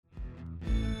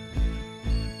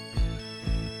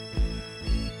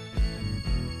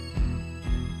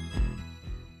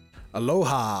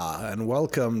Aloha and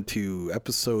welcome to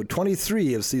episode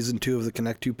 23 of season 2 of the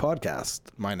Connect 2 podcast.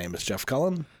 My name is Jeff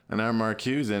Cullen. And I'm Mark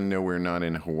Hughes, and no, we're not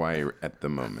in Hawaii at the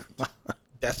moment.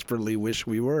 Desperately wish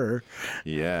we were.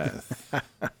 Yes.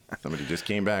 Somebody just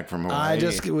came back from Hawaii.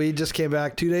 We just came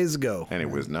back 2 days ago. And it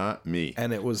was not me.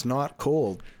 And it was not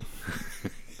cold.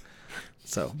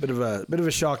 So, bit of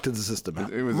a shock to the system.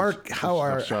 It was Mark,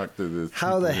 shock to the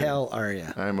how the hell are you?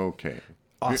 I'm okay.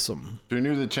 Awesome. If you're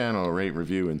new to the channel, rate,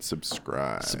 review, and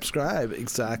subscribe. Subscribe,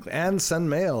 exactly. And send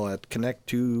mail at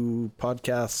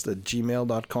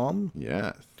connect2podcast@gmail.com.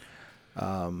 Yes.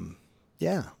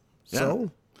 Yeah.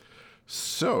 So,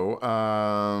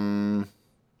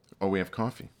 we have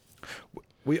coffee.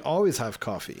 we always have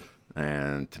coffee.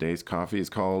 And today's coffee is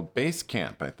called Base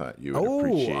Camp. I thought you would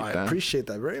appreciate that. I appreciate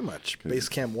that very much. Base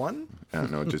Camp 1?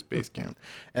 No, just Base Camp.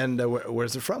 And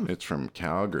where's it from? It's from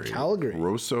Calgary. Calgary.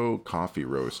 Rosso Coffee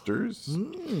Roasters.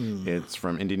 It's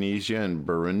from Indonesia and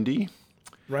Burundi.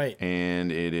 Right.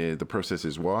 And the process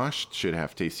is washed. Should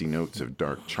have tasty notes of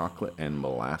dark chocolate and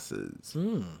molasses.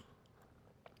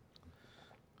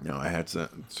 No, I had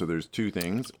some. So there's two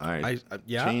things. I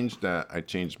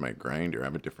changed my grinder. I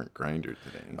have a different grinder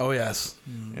today. Oh yes.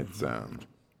 It's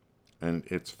and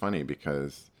it's funny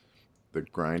because the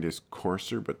grind is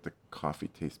coarser, but the coffee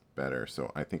tastes better.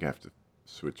 So I think I have to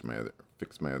fix my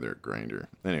other grinder.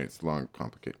 Anyway, it's long,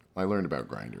 complicated. I learned about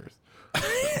grinders.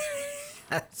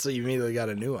 So you immediately got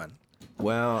a new one.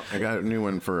 Well, I got a new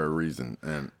one for a reason,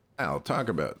 and I'll talk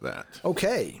about that.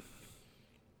 Okay.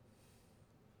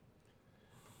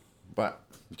 But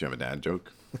do you have a dad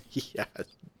joke? Yeah,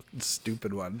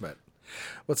 stupid one. But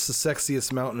what's the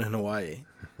sexiest mountain in Hawaii?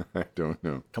 I don't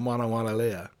know.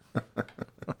 Kamanawalea.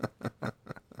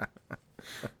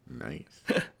 Nice.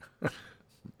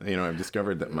 I've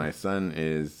discovered that my son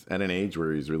is at an age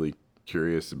where he's really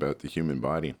curious about the human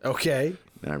body. Okay.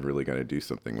 And I've really got to do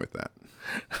something with that.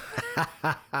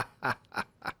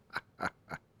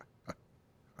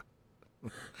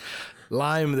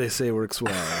 Lime, they say, works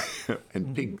well.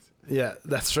 And pigs. Yeah,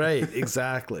 that's right.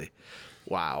 Exactly.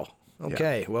 Wow.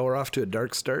 Okay. Yeah. Well, we're off to a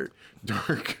dark start.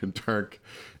 Dark.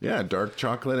 Yeah, dark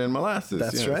chocolate and molasses.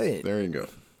 That's right. There you go.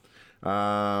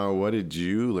 What did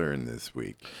you learn this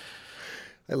week?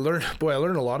 I learned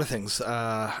a lot of things.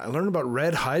 I learned about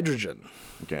red hydrogen.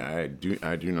 Okay,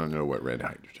 I do not know what red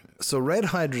hydrogen is. So red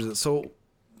hydrogen. So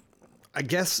I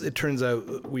guess it turns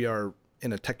out we are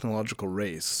in a technological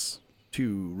race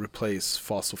to replace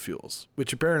fossil fuels,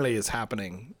 which apparently is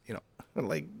happening.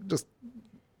 Just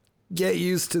get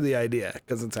used to the idea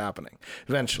because it's happening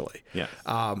eventually. Yeah.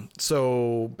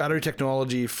 So battery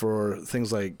technology for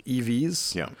things like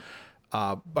EVs. Yeah.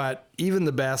 But even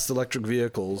the best electric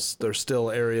vehicles, there's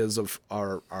still areas of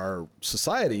our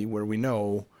society where we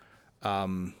know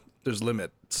there's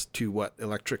limits to what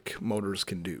electric motors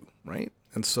can do, right?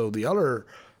 And so the other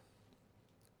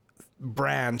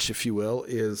branch, if you will,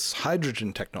 is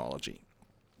hydrogen technology,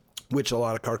 which a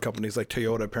lot of car companies like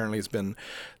Toyota apparently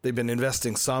they've been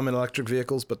investing some in electric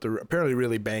vehicles, but they're apparently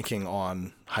really banking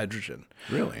on hydrogen.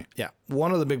 Really? Yeah.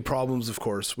 One of the big problems, of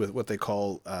course, with what they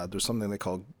call, there's something they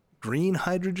call green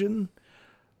hydrogen,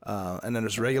 and then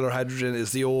there's regular hydrogen,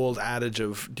 is the old adage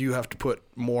of, do you have to put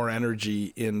more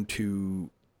energy into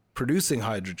producing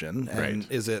hydrogen? And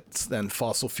right. Is it then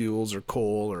fossil fuels or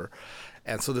coal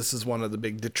and so this is one of the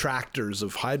big detractors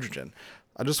of hydrogen.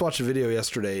 I just watched a video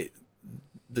yesterday.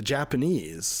 The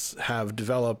Japanese have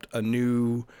developed a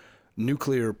new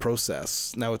nuclear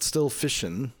process. Now it's still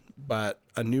fission, but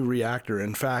a new reactor.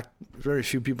 In fact, very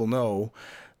few people know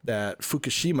that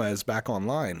Fukushima is back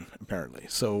online, apparently.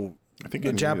 So I think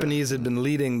the Japanese had been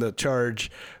leading the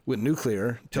charge with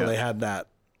nuclear until they had that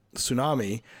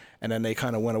tsunami, and then they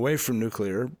kind of went away from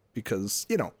nuclear because,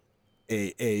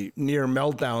 a near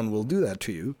meltdown will do that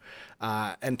to you,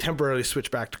 and temporarily switch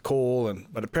back to coal.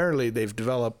 But apparently they've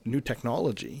developed new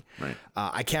technology. Right.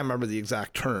 I can't remember the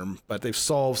exact term, but they've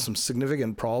solved some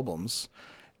significant problems.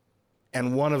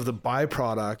 And one of the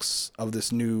byproducts of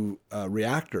this new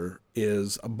reactor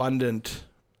is abundant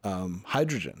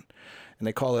hydrogen, and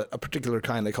they call it a particular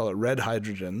kind. They call it red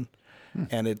hydrogen,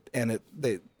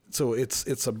 So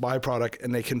it's a byproduct,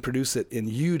 and they can produce it in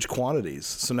huge quantities.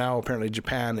 So now apparently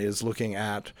Japan is looking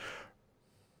at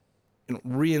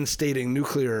reinstating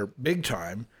nuclear big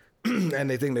time, and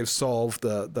they think they've solved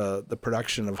the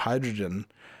production of hydrogen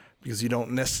because you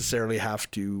don't necessarily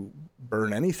have to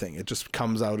burn anything. It just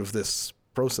comes out of this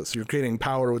process. You're creating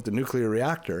power with the nuclear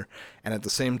reactor, and at the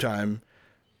same time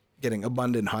getting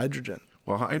abundant hydrogen.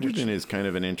 Well, hydrogen is kind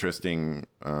of an interesting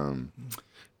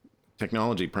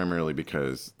technology primarily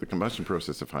because the combustion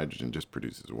process of hydrogen just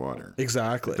produces water.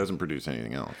 Exactly. It doesn't produce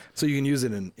anything else. So you can use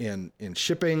it in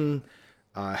shipping,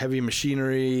 heavy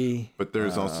machinery. But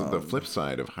there's also the flip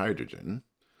side of hydrogen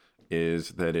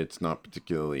is that it's not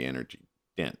particularly energy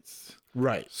dense.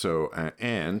 Right. So,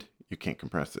 and you can't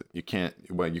compress it. You can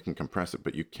compress it,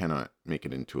 but you cannot make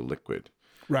it into a liquid.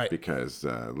 Right. Because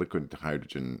liquid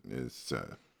hydrogen is,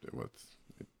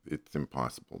 it's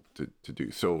impossible to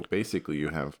do. So basically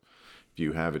if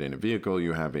you have it in a vehicle,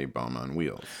 you have a bomb on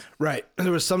wheels. Right.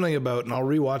 There was something about, and I'll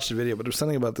rewatch the video, but there's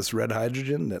something about this red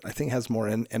hydrogen that I think has more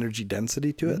energy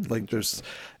density to it. Like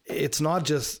it's not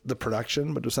just the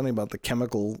production, but there's something about the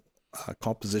chemical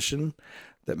composition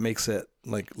that makes it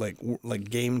like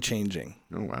game changing.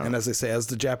 Oh, wow. And as I say, as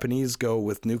the Japanese go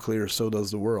with nuclear, so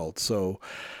does the world. So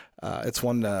it's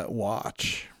one to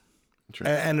watch.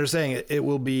 And they're saying it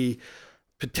will be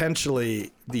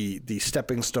potentially the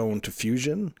stepping stone to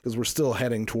fusion, because we're still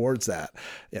heading towards that,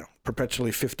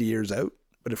 perpetually 50 years out.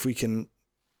 But if we can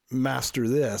master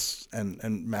this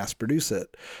and mass produce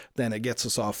it, then it gets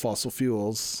us off fossil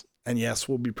fuels. And yes,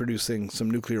 we'll be producing some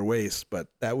nuclear waste, but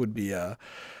that would be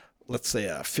let's say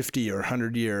a 50 or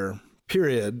 100 year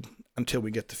period until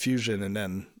we get to fusion, and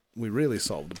then we really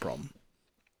solve the problem.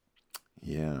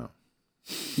 Yeah.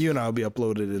 You and I will be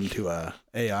uploaded into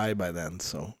AI by then,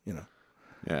 so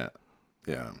Yeah.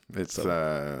 It's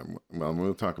well,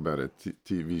 we'll talk about a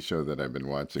TV show that I've been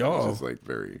watching, which is like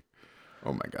very,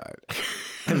 oh my God.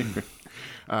 Anyway,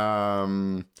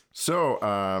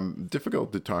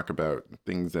 difficult to talk about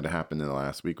things that happened in the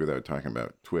last week without talking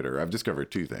about Twitter. I've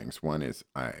discovered two things. One is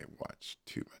I watch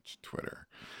too much Twitter.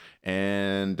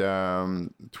 And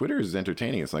Twitter is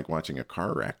entertaining. It's like watching a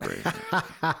car wreck right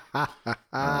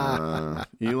now.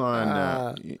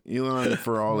 Elon,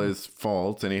 for all his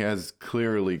faults, and he has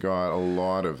clearly got a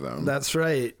lot of them. That's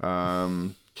right.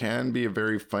 Can be a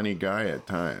very funny guy at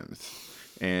times.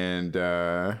 And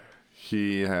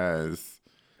he has...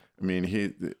 I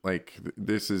mean,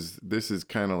 this is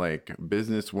kind of like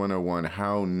business 101,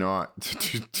 how not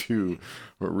to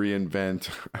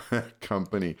reinvent a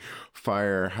company,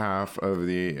 fire half of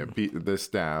the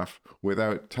staff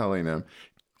without telling them.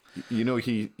 They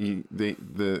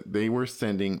were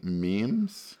sending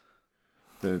memes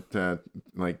that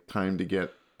like time to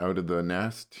get out of the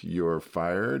nest, you're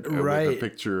fired. Right. With a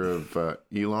picture of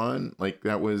Elon. Like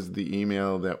that was the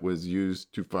email that was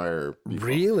used to fire people.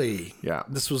 Really? Yeah.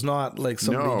 This was not like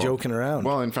somebody joking around.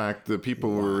 Well, in fact, the people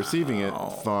who were receiving it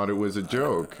thought it was a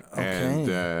joke. Okay.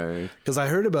 And because I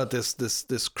heard about this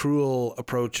cruel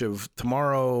approach of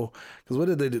tomorrow. Because what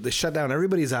did they do? They shut down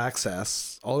everybody's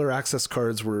access. All their access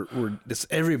cards were this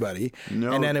everybody.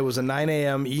 No. And then it was a 9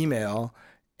 a.m. email.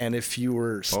 And if you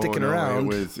were sticking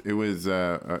around, it was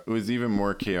even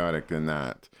more chaotic than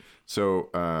that. So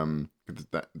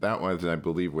that was, I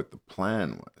believe, what the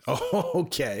plan was. Oh,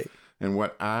 okay. And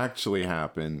what actually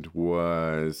happened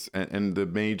was, and the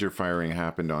major firing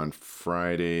happened on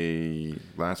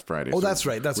last Friday. Oh, so that's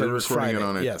right. That's right. It was Friday. It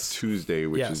on a Tuesday,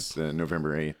 which is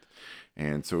November 8th.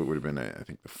 And so it would have been, I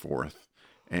think, the 4th.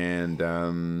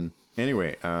 And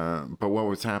anyway, but what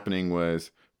was happening was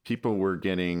people were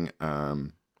getting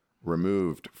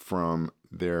removed from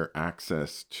their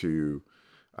access to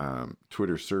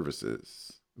Twitter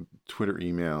services, Twitter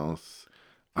emails,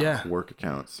 work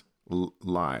accounts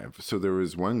live. So there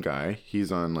was one guy,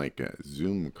 he's on like a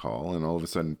Zoom call, and all of a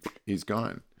sudden he's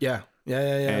gone. Yeah.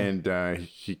 And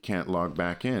he can't log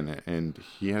back in, and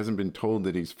he hasn't been told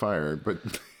that he's fired, but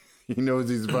he knows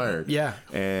he's fired. Yeah.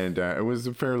 And it was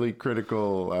a fairly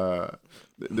critical.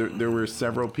 There were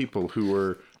several people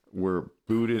who were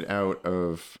booted out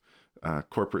of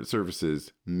corporate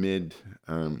services mid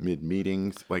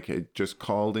meetings, like it just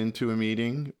called into a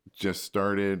meeting, just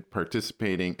started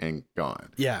participating and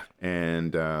gone. Yeah.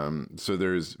 And so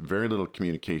there's very little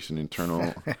communication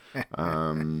internal.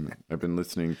 I've been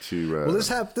listening to well, this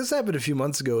happened a few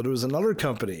months ago. There was another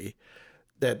company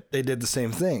that they did the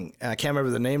same thing. I can't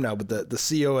remember the name now, but the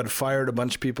CEO had fired a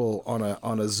bunch of people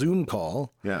on a Zoom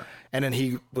call. Yeah. And then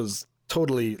he was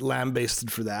totally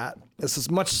lambasted for that. This is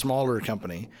a much smaller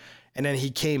company. And then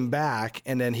he came back,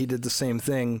 and then he did the same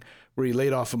thing where he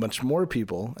laid off a bunch more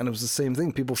people, and it was the same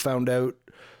thing. People found out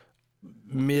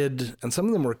and some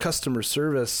of them were customer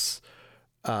service,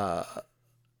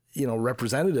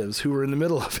 representatives who were in the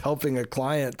middle of helping a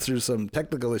client through some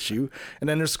technical issue, and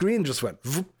then their screen just went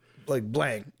like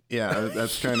blank. Yeah,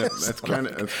 that's kind of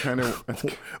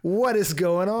what is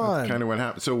going on? That's kind of what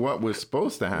happened. So what was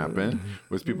supposed to happen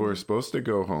was people were supposed to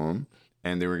go home,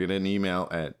 and they were getting an email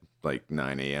at like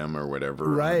 9 a.m. or whatever.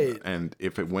 Right. And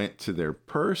if it went to their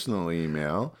personal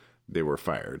email, they were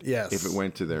fired. Yes. If it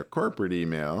went to their corporate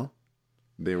email,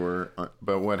 they were.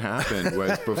 But what happened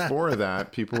was before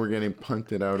that, people were getting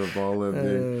punted out of all of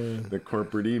the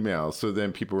corporate emails. So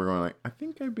then people were going like, I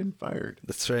think I've been fired.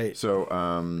 That's right. So,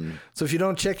 so if you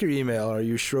don't check your email, are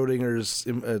you Schrodinger's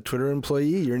Twitter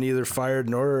employee? You're neither fired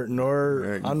nor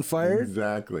unfired.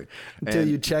 Exactly. Until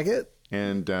you check it.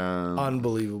 And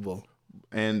unbelievable.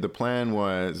 And the plan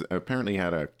was apparently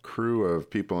had a crew of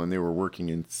people, and they were working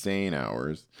insane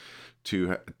hours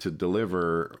to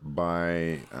deliver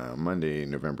by Monday,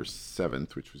 November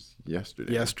 7th, which was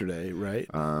yesterday. Yesterday, right?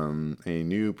 A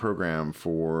new program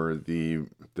for the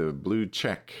blue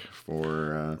check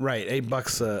for right,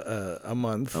 $8 a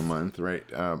month. A month, right?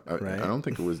 Right. I don't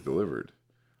think it was delivered.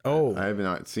 Oh, I have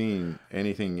not seen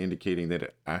anything indicating that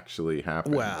it actually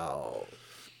happened. Well,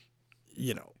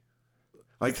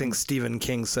 I think Stephen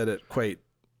King said it quite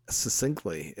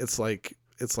succinctly. It's like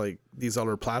these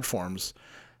other platforms.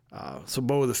 So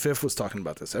Bo the Fifth was talking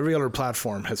about this. Every other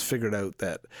platform has figured out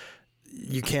that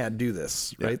you can't do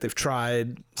this, right? They've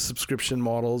tried subscription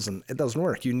models and it doesn't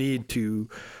work. You need to.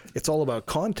 It's all about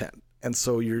content, and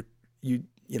so you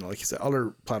like you said,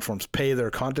 other platforms pay their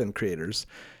content creators.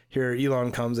 Here,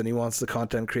 Elon comes and he wants the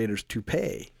content creators to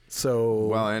pay.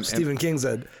 So Stephen King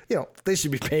said, they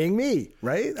should be paying me,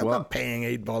 right? I'm not paying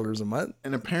 $8 a month.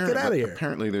 And get out of here.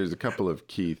 Apparently, there's a couple of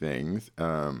key things.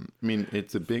 I mean,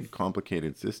 it's a big,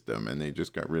 complicated system, and they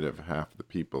just got rid of half the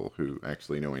people who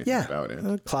actually know anything about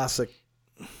it. Classic.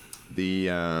 The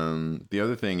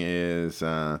other thing is,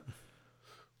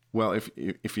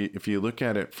 if you look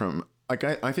at it from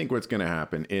I think what's going to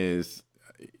happen is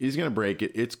he's going to break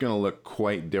it. It's going to look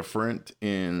quite different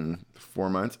in 4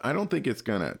 months. I don't think it's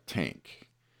going to tank.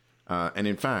 And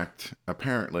in fact,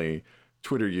 apparently,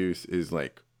 Twitter use is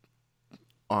like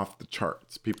off the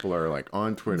charts. People are like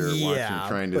on Twitter watching,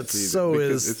 trying to see.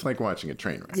 Because it's like watching a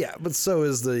train wreck. Yeah, but so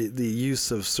is the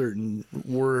use of certain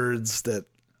words that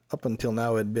up until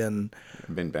now had been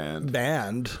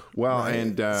banned. Well, right?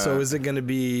 and so is it going to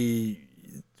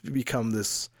become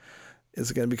this? Is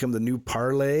it going to become the new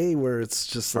parlay where it's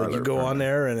just like you go on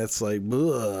there and it's like,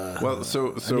 well,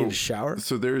 so I need a shower.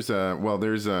 So there's a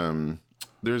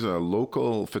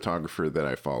local photographer that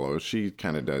I follow. She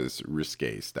kind of does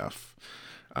risque stuff,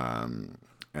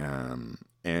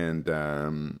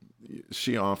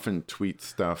 she often tweets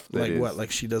stuff that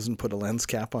like she doesn't put a lens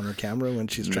cap on her camera when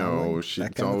she's traveling. No,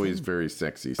 she's always very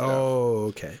sexy stuff. Oh,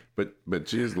 okay. But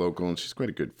she is local and she's quite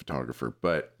a good photographer.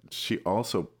 But she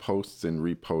also posts and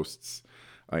reposts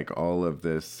like all of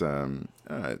this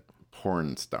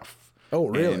porn stuff. Oh,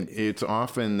 really? And it's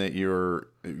often that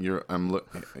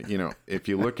if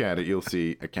you look at it, you'll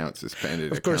see account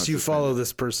suspended. Of course, you follow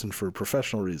this person for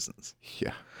professional reasons.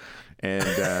 Yeah. And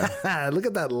look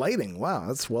at that lighting. Wow,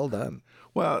 that's well done.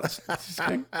 Well, she's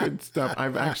got good stuff.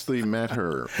 I've actually met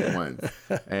her once,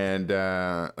 and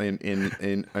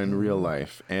in real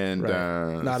life, and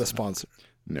not a sponsor.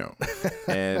 No,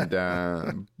 and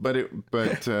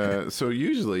so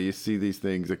usually you see these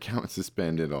things account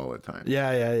suspended all the time.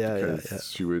 Yeah.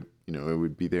 She would, it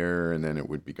would be there and then it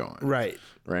would be gone. Right.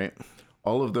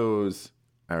 All of those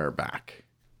are back.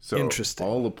 So interesting.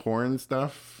 All the porn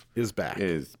stuff is back.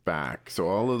 So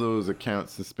all of those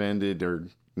accounts suspended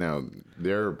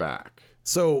they're back.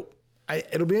 So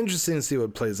it'll be interesting to see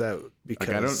what plays out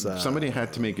because somebody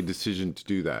had to make a decision to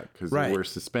do that because they were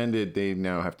suspended. They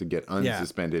now have to get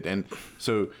unsuspended. And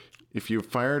so if you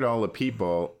fired all the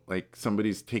people, like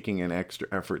somebody's taking an extra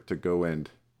effort to go and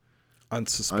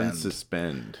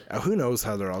unsuspend. Who knows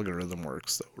how their algorithm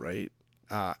works though, right?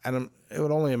 And it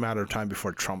would only a matter of time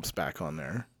before Trump's back on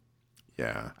there.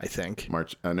 Yeah, I think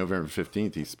November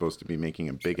 15th. He's supposed to be making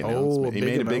a big announcement. He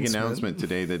made a big announcement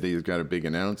today that he's got a big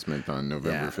announcement on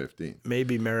November 15th.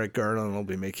 Maybe Merrick Garland will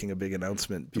be making a big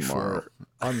announcement before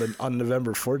on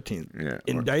November 14th. Yeah,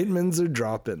 indictments are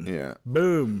dropping. Yeah,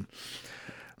 boom.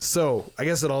 So I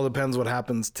guess it all depends what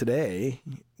happens today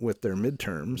with their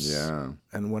midterms. Yeah,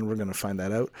 and when we're going to find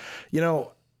that out.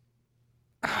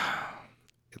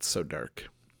 It's so dark.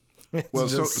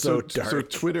 It's so dark. So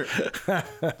Twitter,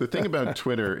 the thing about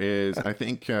Twitter is, I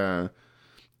think, there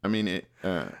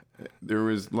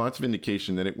was lots of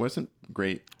indication that it wasn't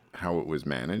great how it was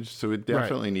managed. So it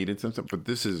definitely needed some stuff. But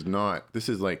this is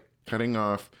like cutting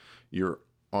off your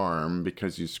arm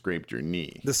because you scraped your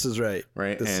knee. This is right.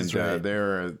 Right.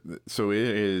 So it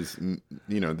is,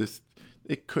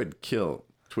 it could kill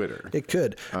Twitter. It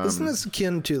could. Isn't this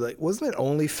akin to wasn't it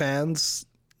OnlyFans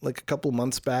like a couple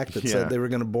months back that said they were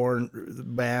going to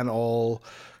ban all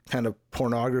kind of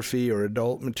pornography or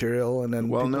adult material, and then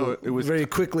it was very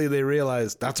quickly they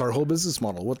realized that's our whole business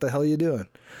model. What the hell are you doing?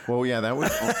 Well, yeah, that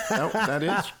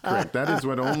is correct. That is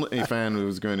what OnlyFans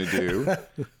was going to do,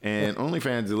 and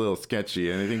OnlyFans is a little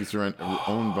sketchy, and I think it's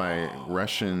owned by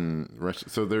Russian.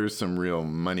 So there's some real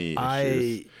money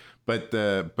issues. But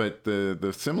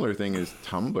the similar thing is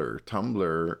Tumblr.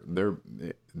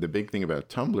 The big thing about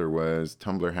Tumblr was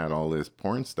Tumblr had all this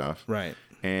porn stuff, right?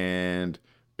 And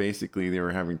basically, they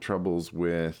were having troubles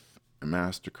with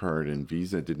MasterCard, and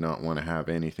Visa did not want to have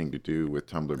anything to do with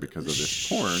Tumblr because of this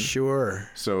porn. Sure.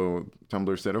 So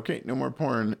Tumblr said, okay, no more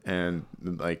porn. And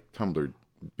like Tumblr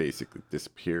basically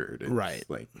disappeared. It's right.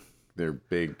 Like their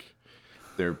big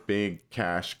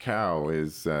cash cow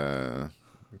is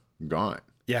gone.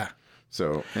 Yeah.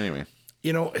 So anyway.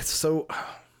 It's so,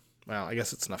 well, I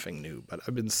guess it's nothing new, but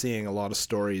I've been seeing a lot of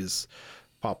stories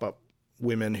pop up.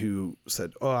 Women who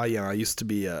said, oh, I used to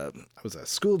be I was a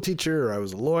school teacher, or I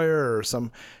was a lawyer or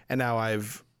and now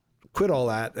I've quit all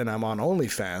that and I'm on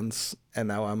OnlyFans and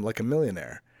now I'm like a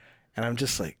millionaire. And I'm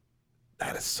just like,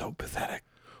 that is so pathetic.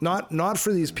 Not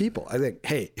for these people. I think,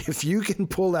 hey, if you can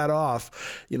pull that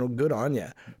off, good on you.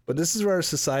 But this is where our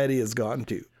society has gotten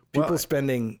to. People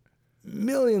spending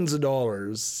millions of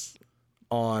dollars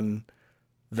on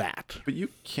that. But you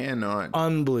cannot.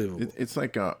 Unbelievable. It's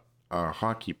like a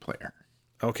hockey player.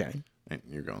 Okay. And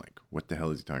you're going like, what the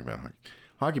hell is he talking about?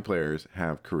 Hockey players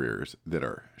have careers that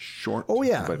are short,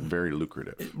 but very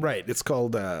lucrative. Right. It's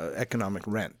called economic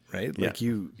rent, right? Yeah. Like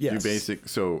you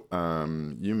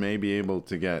may be able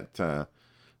to get to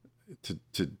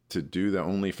do the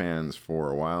OnlyFans for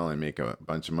a while and make a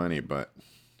bunch of money, but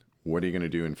what are you going to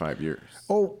do in 5 years?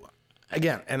 Oh,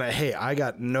 again, and I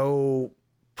got no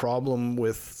problem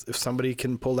with if somebody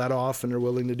can pull that off and they're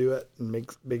willing to do it and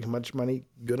make much money.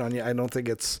 Good on you. I don't think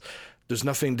there's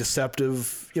nothing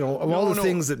deceptive,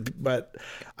 things that, but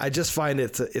I just find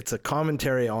it's a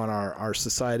commentary on our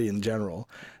society in general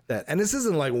that, and this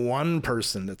isn't like one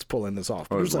person that's pulling this off,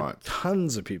 but there's like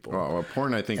tons of people. Oh, well,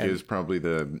 porn, I think, is probably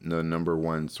the number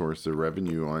one source of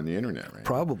revenue on the internet, right?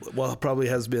 Probably. Well, it probably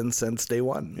has been since day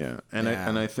one. Yeah. And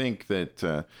I think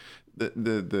that,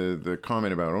 the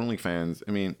comment about OnlyFans,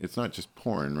 I mean, it's not just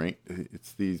porn, right?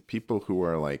 It's these people who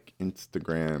are like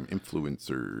Instagram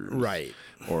influencers, right?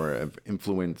 Or have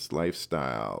influenced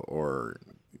lifestyle, or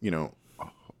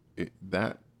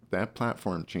that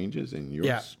platform changes and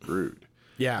you're screwed.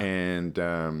 Yeah. And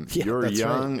you're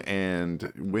young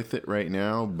and with it right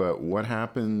now, but what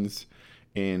happens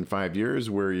in 5 years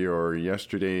where you're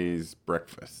yesterday's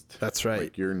breakfast? That's right.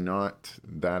 Like you're not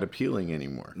that appealing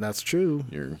anymore. That's true.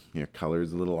 Your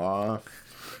color's a little off.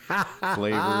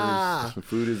 Flavors.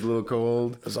 Food is a little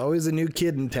cold. There's always a new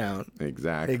kid in town.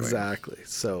 Exactly.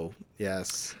 So,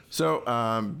 yes. So,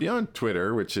 beyond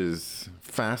Twitter, which is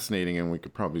fascinating, and we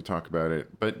could probably talk about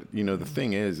it, but, the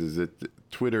thing is that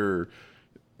Twitter,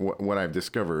 what I've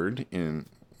discovered in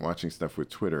watching stuff with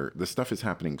Twitter, the stuff is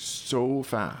happening so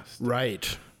fast.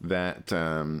 Right. That,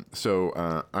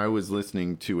 I was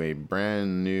listening to a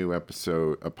brand new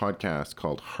episode, a podcast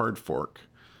called Hard Fork.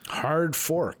 Hard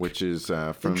Fork. Which is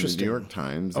from the New York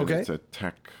Times. And it's a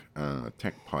tech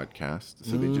podcast.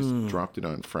 So they just dropped it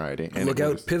on Friday. And Look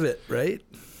out, Pivot, right?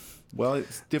 Well,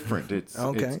 it's different. It's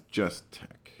just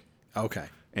tech. Okay.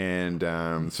 And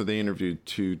so they interviewed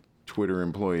two Twitter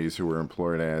employees who were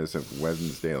employed as of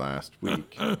Wednesday last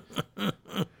week.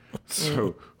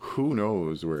 So who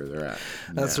knows where they're at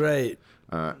now. That's right.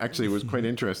 Actually, it was quite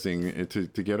interesting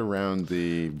to get around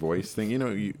the voice thing.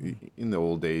 In the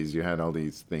old days, you had all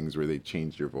these things where they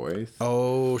changed your voice.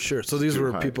 Oh, sure. So these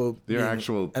were people they're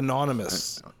actual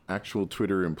anonymous. Actual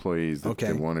Twitter employees that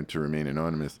they wanted to remain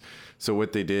anonymous. So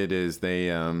what they did is they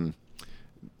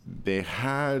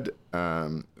had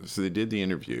so they did the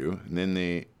interview, and then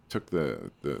they took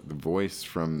the voice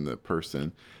from the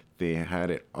person. They had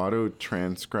it auto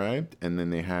transcribed, and then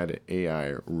they had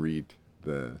AI read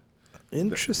the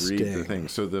thing.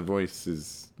 So the voice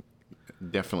is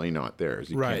definitely not theirs.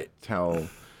 You can't tell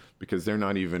because they're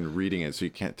not even reading it, so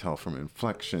you can't tell from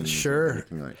inflections or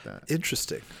anything like that.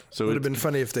 Interesting. So it would have been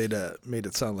funny if they'd made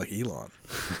it sound like Elon.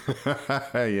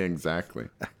 Yeah, exactly.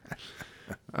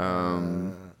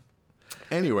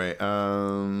 Anyway.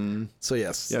 So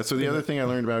yes. Yeah. So the other thing I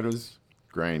learned about was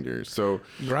Grinders. So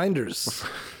Grinders,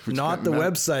 not the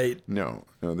website. No,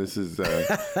 this is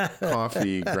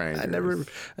coffee Grinders.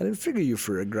 I didn't figure you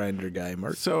for a grinder guy,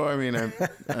 Mark. So I mean,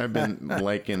 I've been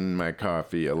liking my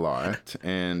coffee a lot,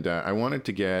 and I wanted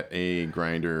to get a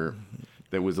grinder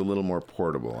that was a little more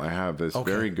portable. I have this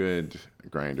very good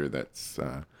grinder that's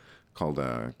called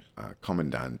a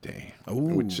Comandante,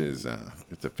 which is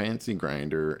it's a fancy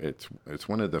grinder. It's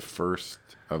one of the first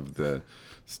of the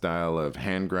style of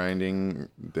hand grinding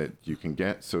that you can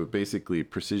get. So basically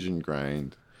precision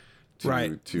grind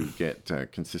to get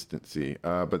consistency.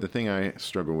 But the thing I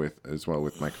struggle with as well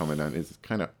with my Commandant is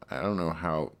kind of, I don't know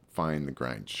how fine the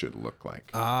grind should look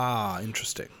like. Ah,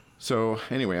 interesting. So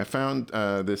anyway, I found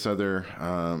this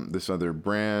other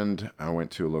brand. I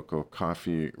went to a local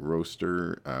coffee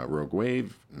roaster, Rogue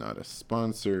Wave, not a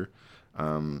sponsor,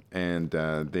 and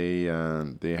they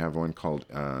have one called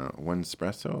One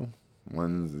Espresso.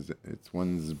 It's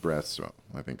One Espresso,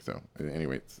 I think so.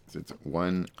 Anyway, it's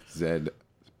One Z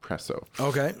Presso.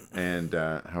 Okay. And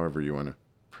however you want to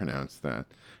pronounce that.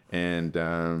 And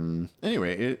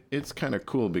anyway, it's kind of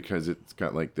cool because it's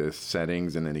got like the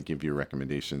settings, and then it gives you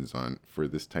recommendations on for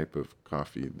this type of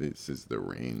coffee. This is the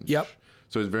range. Yep.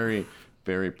 So it's very,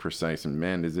 very precise. And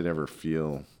man, does it ever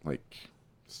feel like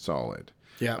solid?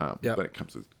 Yeah. But it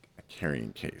comes with a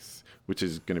carrying case, which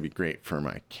is going to be great for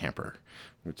my camper,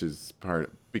 which is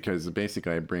because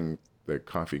basically I bring the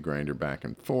coffee grinder back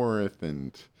and forth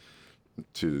and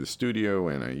to the studio,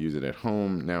 and I use it at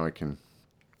home. Now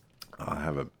I'll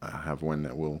have one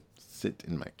that will sit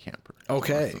in my camper.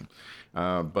 Okay.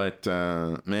 Awesome. But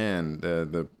man,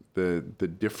 the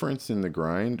difference in the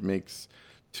grind makes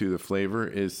to the flavor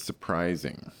is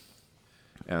surprising.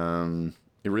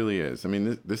 It really is. I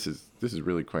mean, this is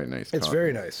really quite nice. It's coffee.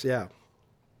 very nice. Yeah.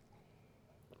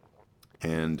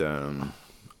 And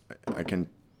I can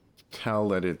tell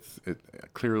that it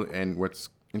clearly. And what's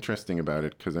interesting about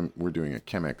it, because we're doing a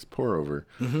Chemex pour over,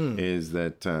 is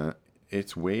that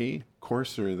it's way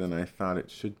coarser than I thought it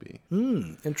should be.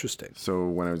 Interesting. So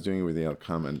when I was doing it with the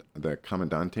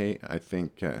Comandante, I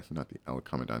think not the El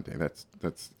Comandante.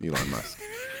 That's Elon Musk.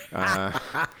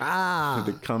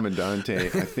 The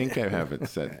Comandante, I think I have it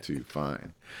set to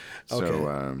fine. So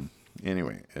Okay.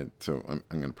 Anyway, so I'm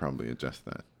going to probably adjust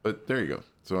that. But there you go.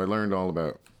 So I learned all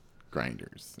about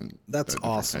grinders and That's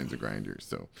different awesome. kinds of grinders.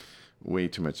 So way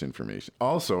too much information.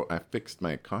 Also, I fixed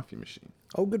my coffee machine.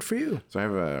 Oh, good for you. So I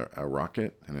have a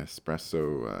Rocket, an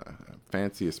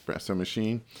fancy espresso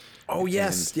machine. Oh,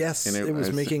 yes. And It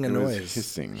was making a noise.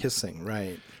 Hissing. Hissing,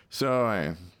 right. So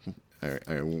I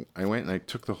went and I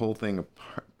took the whole thing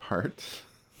apart.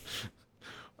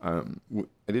 I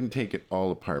didn't take it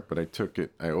all apart, but I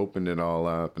opened it all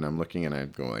up, and I'm looking, and I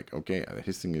go like, okay, the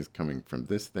hissing is coming from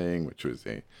this thing, which was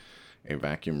a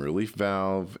vacuum relief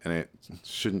valve, and it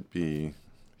shouldn't be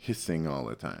hissing all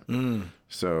the time.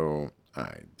 So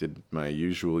I did my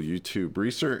usual YouTube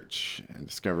research and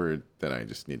discovered that I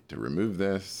just need to remove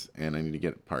this, and I need to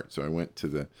get it apart. So I went to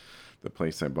the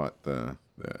place I bought the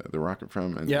Rocket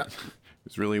from, and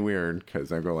it's really weird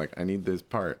because I go like, I need this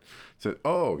part. So,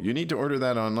 oh, you need to order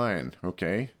that online.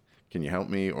 Okay. Can you help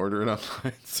me order it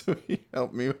online? So he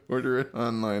helped me order it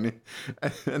online.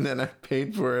 And then I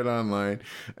paid for it online.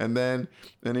 And then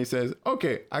he says,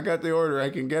 okay, I got the order.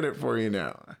 I can get it for you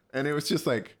now. And it was just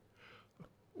like,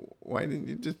 why didn't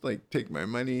you just like take my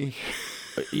money?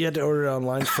 You had to order it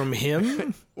online from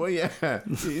him? Well, yeah,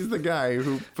 he's the guy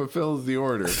who fulfills the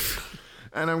order.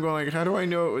 And I'm going like, how do I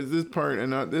know it was this part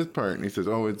and not this part? And he says,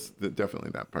 oh, it's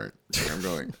definitely that part. And I'm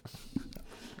going,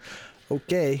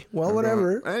 okay, well,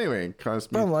 whatever. Anyway, it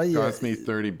cost me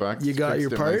 $30. You got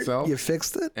your part? Myself, you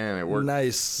fixed it? and it works.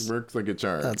 Nice. Works like a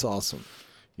charm. That's awesome.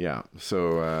 Yeah.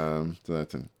 So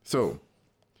that's it. So,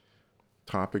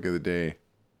 topic of the day.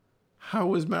 How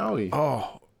was Maui?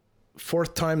 Oh,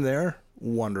 fourth time there.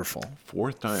 Wonderful.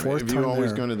 Fourth time. Fourth Have time you always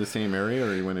there. gone to the same area,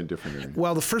 or you went a different area?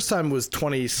 Well, the first time was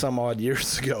 20 some odd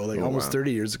years ago, like almost wow.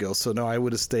 30 years ago. So no, I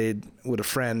would have stayed with a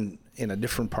friend in a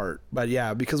different part. But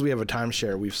yeah, because we have a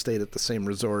timeshare, we've stayed at the same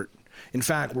resort. In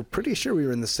fact, we're pretty sure we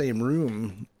were in the same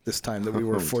room this time that we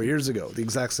were 4 years ago, the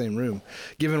exact same room,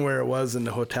 given where it was in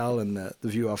the hotel and the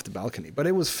view off the balcony. But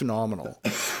it was phenomenal.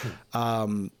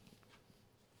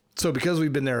 So because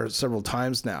we've been there several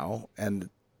times now, and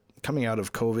coming out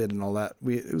of COVID and all that,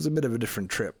 it was a bit of a different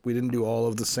trip. We didn't do all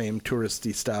of the same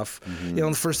touristy stuff. Mm-hmm. You know,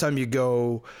 the first time you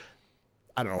go,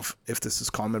 I don't know if this is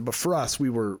common, but for us, we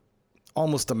were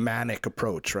almost a manic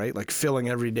approach, right? Like filling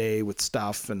every day with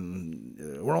stuff, and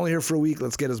we're only here for a week.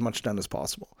 Let's get as much done as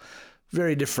possible.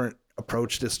 Very different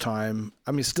approach this time.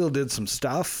 I mean, still did some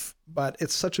stuff, but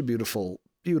it's such a beautiful,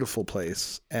 beautiful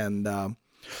place. And,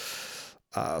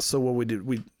 so what we did,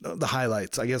 the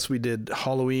highlights, I guess we did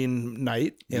Halloween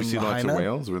night in Did you see Lahaina. lots of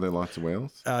whales? Were there lots of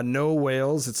whales? No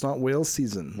whales. It's not whale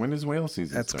season. When is whale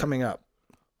season That's start? coming up.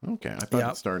 Okay. I thought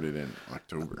Yeah. it started in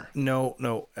October. No.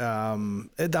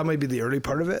 That might be the early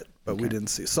part of it, but we didn't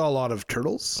see. Saw a lot of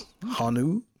turtles.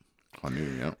 Hanu.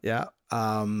 Hanu, yeah. Yeah.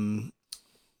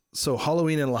 So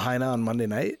Halloween in Lahaina on Monday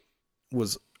night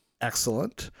was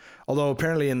excellent. Although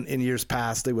apparently in years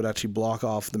past, they would actually block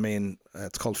off the main,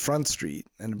 it's called Front Street,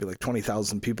 and it'd be like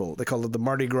 20,000 people. They call it the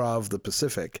Mardi Gras of the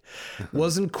Pacific.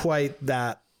 Wasn't quite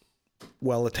that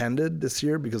well attended this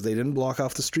year because they didn't block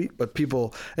off the street, but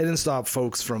it didn't stop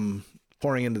folks from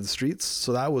pouring into the streets.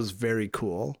 So that was very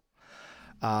cool.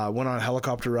 Went on a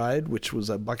helicopter ride, which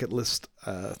was a bucket list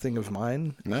thing of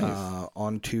mine. Nice.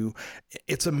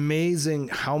 It's amazing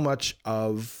how much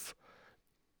of,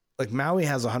 like, Maui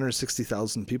has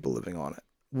 160,000 people living on it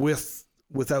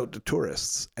without the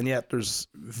tourists, and yet there's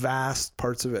vast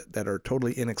parts of it that are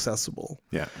totally inaccessible.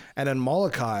 Yeah. And then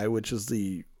Molokai, which is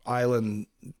the island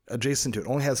adjacent to it,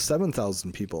 only has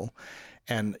 7,000 people,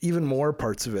 and even more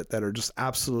parts of it that are just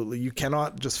absolutely, you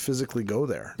cannot just physically go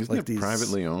there. Isn't it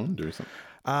privately owned or something?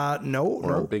 No.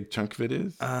 A big chunk of it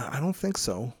is? I don't think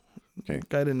so. Okay.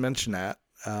 Guy didn't mention that.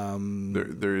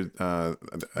 There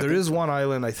is one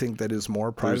island I think that is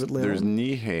more privately There's owned.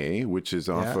 Nihei, which is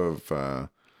off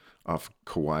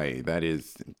Kauai. That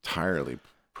is entirely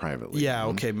privately. Yeah,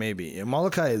 owned. okay, maybe.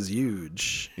 Molokai is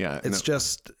huge. Yeah, it's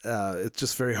just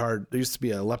very hard. There used to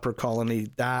be a leper colony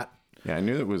that. Yeah, I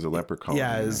knew it was a leper colony.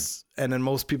 Yeah, and then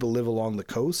most people live along the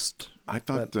coast. I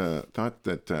thought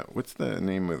that what's the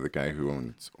name of the guy who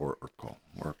owns Oracle?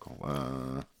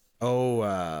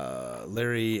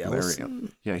 Larry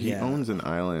Ellison. He owns an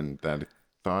island that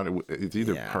it's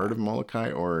either part of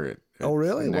Molokai or it's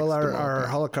really? next Well, to our Molokai.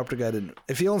 helicopter guy didn't.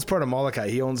 If he owns part of Molokai,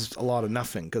 he owns a lot of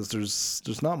nothing because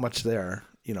there's not much there.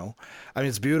 I mean,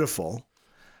 it's beautiful.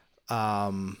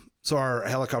 So our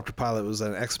helicopter pilot was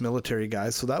an ex-military guy,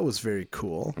 so that was very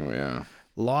cool. Oh yeah.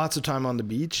 Lots of time on the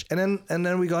beach, and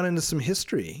then we got into some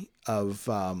history of.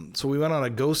 So we went on a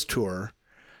ghost tour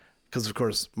because, of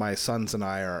course, my sons and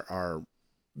I are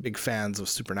big fans of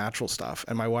supernatural stuff,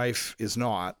 and my wife is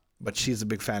not, but she's a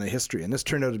big fan of history, and this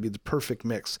turned out to be the perfect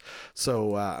mix.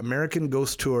 So American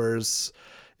ghost tours,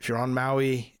 if you're on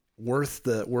Maui, worth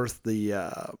the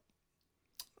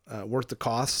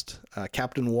cost.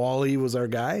 Captain Wally was our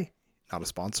guy, not a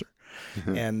sponsor.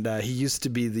 And he used to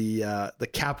be the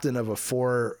captain of a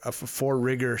four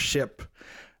rigger ship,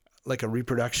 like a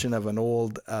reproduction of an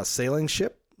old sailing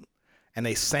ship, and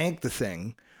they sank the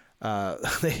thing.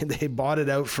 They bought it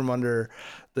out from under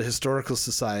the Historical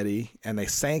Society, and they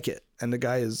sank it. And the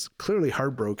guy is clearly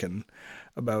heartbroken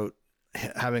about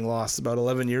having lost. About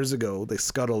 11 years ago, they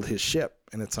scuttled his ship,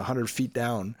 and it's 100 feet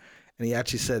down. And he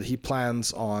actually said he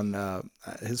plans on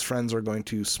his friends are going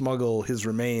to smuggle his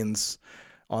remains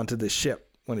onto the ship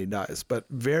when he dies. But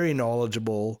very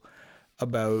knowledgeable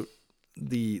about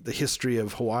the history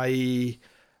of Hawaii.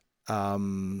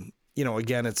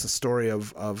 Again, it's a story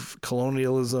of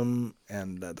colonialism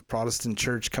and the Protestant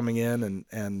church coming in,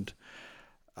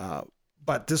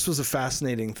 but this was a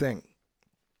fascinating thing.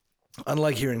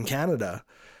 Unlike here in Canada,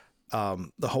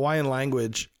 the Hawaiian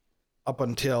language up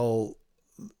until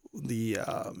the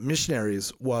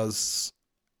missionaries was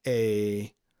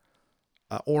a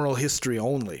oral history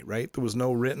only, right? There was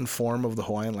no written form of the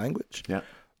Hawaiian language. Yeah.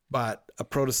 But a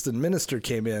Protestant minister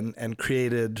came in and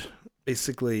created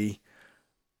basically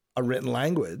a written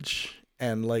language.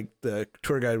 And like the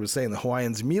tour guide was saying, the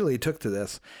Hawaiians immediately took to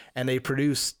this, and they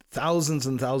produced thousands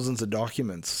and thousands of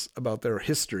documents about their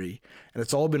history, and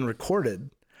it's all been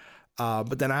recorded.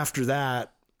 But then after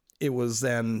that, it was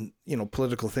then,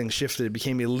 political things shifted. It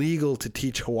became illegal to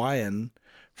teach Hawaiian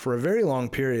for a very long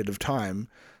period of time.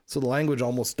 So the language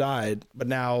almost died, but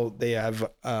now they have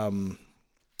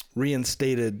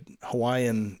reinstated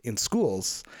Hawaiian in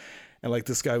schools. And like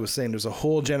this guy was saying, there's a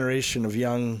whole generation of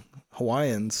young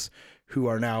Hawaiians who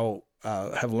are now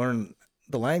have learned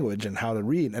the language and how to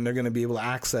read, and they're going to be able to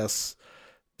access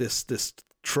this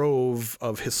trove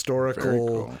of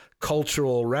historical,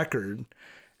 cultural record.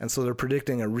 And so they're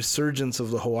predicting a resurgence of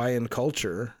the Hawaiian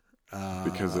culture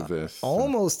because of this.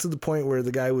 Almost to the point where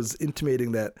the guy was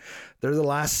intimating that they're the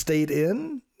last state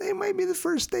in, they might be the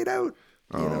first state out.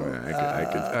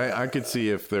 I could see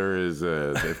if there is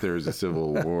a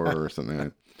civil war or something like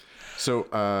that. So,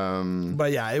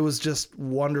 but yeah, it was just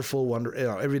wonderful.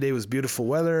 Every day was beautiful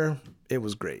weather. It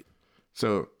was great.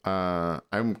 So,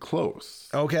 I'm close.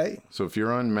 Okay. So if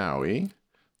you're on Maui,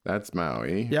 that's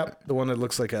Maui. Yep. The one that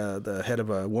looks like the head of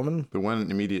a woman. The one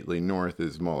immediately north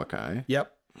is Molokai.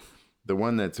 Yep. the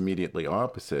one that's immediately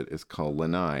opposite is called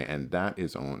Lanai, and that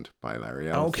is owned by Larry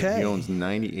Ellison. Okay. He owns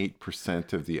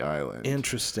 98% of the island.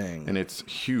 Interesting. And it's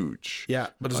huge. Yeah,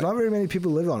 but there's not very many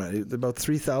people live on it. About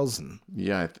 3,000.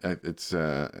 Yeah, it's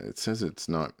it says it's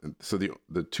not. So the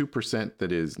 2%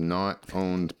 that is not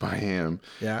owned by him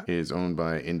is owned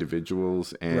by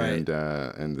individuals and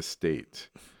the state.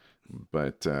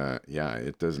 But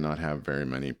it does not have very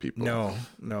many people.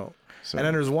 No. So, and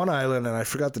then there's one island, and I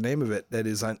forgot the name of it, that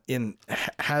is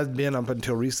has been up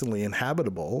until recently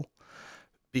inhabitable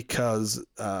because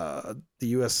the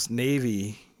U.S.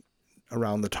 Navy,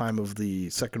 around the time of the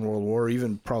Second World War,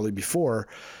 even probably before,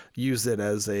 used it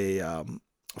as a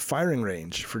firing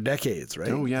range for decades, right?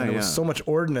 Oh, yeah, and there was so much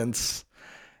ordnance,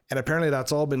 and apparently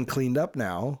that's all been cleaned up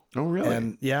now. Oh, really?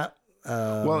 And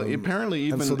well, apparently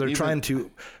even... And so they're trying to...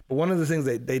 But one of the things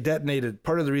they detonated,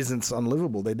 part of the reason it's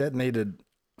unlivable, they detonated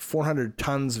 400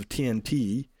 tons of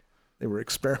TNT. They were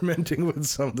experimenting with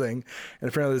something, and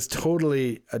apparently it's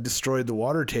totally destroyed the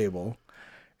water table.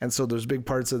 And so there's big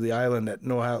parts of the island that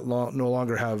no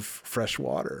longer have fresh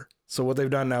water. So what they've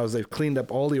done now is they've cleaned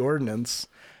up all the ordnance,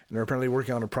 and they're apparently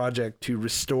working on a project to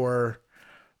restore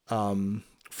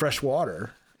fresh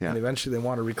water. Yeah. And eventually they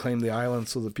want to reclaim the island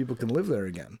so that people can live there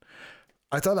again.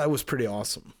 I thought that was pretty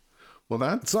awesome. Well,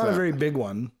 it's not a very big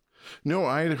one. No,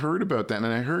 I had heard about that, and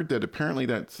I heard that apparently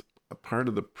that's a part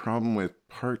of the problem with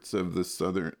parts of the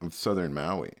southern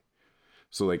Maui.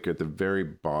 So, like at the very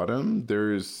bottom,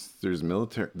 there's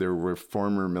military. There were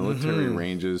former military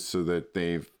ranges, so that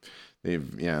they've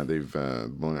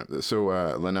blown up. So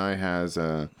Lanai has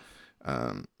a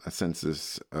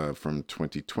census from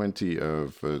 2020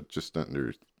 of just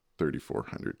under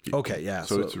 3,400 people. Okay, yeah.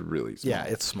 So it's really small. Yeah,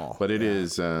 it's small. But it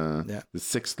is the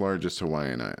sixth largest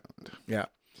Hawaiian island. Yeah.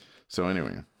 So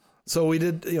anyway. So we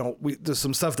did, there's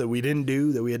some stuff that we didn't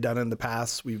do that we had done in the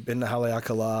past. We've been to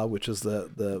Haleakala, which is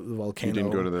the volcano. You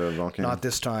didn't go to the volcano? Not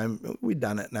this time. We've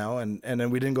done it now. And then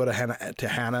we didn't go to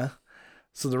Hana.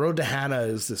 So the road to Hana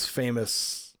is this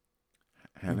famous,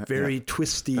 very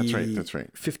twisty, that's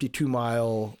right.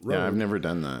 52-mile road. Yeah, I've never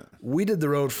done that. We did the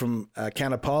road from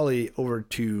Kanapali over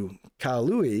to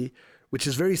Kaului, which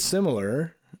is very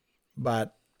similar,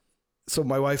 but so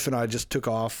my wife and I just took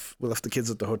off. We left the kids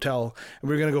at the hotel, and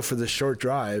we were going to go for this short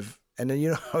drive. And then you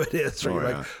know how it is, right?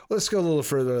 You're like, let's go a little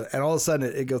further. And all of a sudden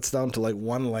it gets down to like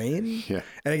one lane. Yeah.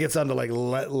 And it gets down to like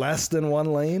less than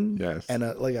one lane. Yes. And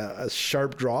a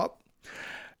sharp drop.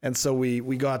 And so we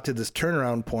got to this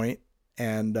turnaround point,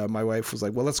 and my wife was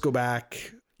like, well, let's go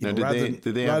back. Now, did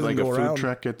they have like a food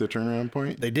truck at the turnaround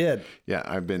point? They did. Yeah,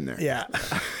 I've been there. Yeah.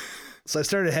 So I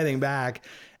started heading back,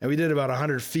 and we did about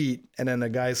 100 feet, and then the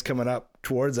guy's coming up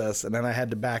towards us, and then I had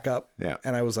to back up. Yeah.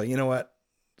 And I was like, you know what?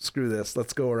 Screw this.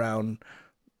 Let's go around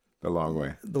the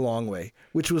long way,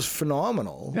 which was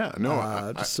phenomenal. Yeah,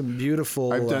 no, just some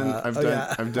beautiful. I've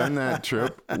done that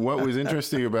trip. What was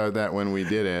interesting about that when we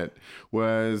did it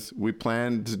was we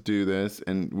planned to do this,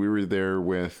 and we were there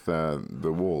with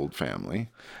the Wold family.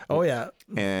 Oh yeah,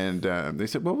 and they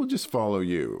said, "Well, we'll just follow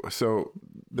you." So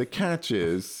the catch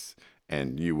is,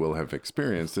 and you will have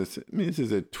experienced this. This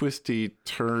is a twisty,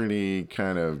 turny,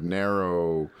 kind of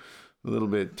narrow, a little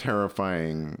bit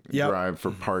terrifying drive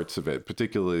for parts of it,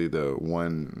 particularly the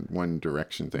one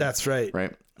direction thing. That's right.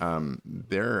 Right.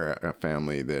 They're a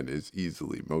family that is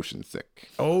easily motion sick.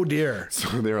 Oh dear.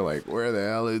 So they're like, where the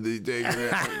hell is he taking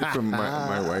it? So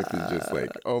my wife is just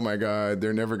like, oh my God,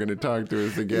 they're never going to talk to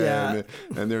us again.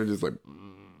 Yeah. And they're just like,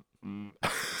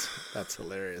 That's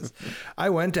hilarious.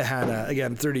 I went to Hana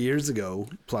again 30 years ago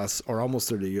plus, or almost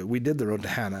 30 years. We did the road to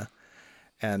Hana.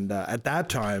 And at that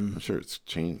time, I'm sure it's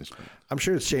changed.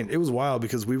 It was wild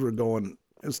because we were going,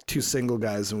 it was two single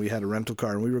guys, and we had a rental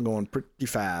car, and we were going pretty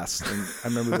fast. And I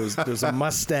remember there was a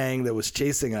Mustang that was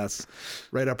chasing us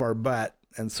right up our butt.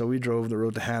 And so we drove the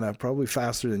road to Hana probably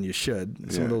faster than you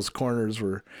should. Some of those corners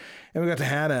were, and we got to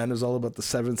Hana, and it was all about the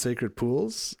 7 sacred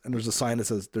pools. And there's a sign that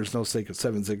says there's no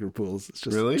 7 sacred pools. It's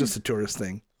just a tourist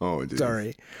thing. Oh, dude.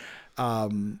 Sorry.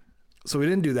 So we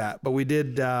didn't do that, but we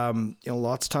did,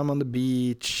 lots of time on the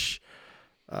beach.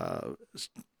 Like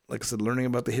I said, learning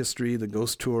about the history, the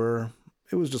ghost tour.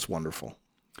 It was just wonderful.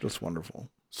 Just wonderful.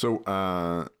 So,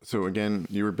 so again,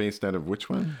 you were based out of which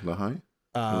one? Lanai?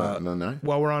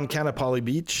 Well, we're on Kanapali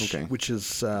Beach, which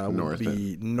is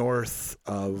north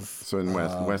of. So in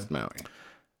West Maui.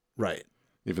 Right.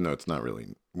 Even though it's not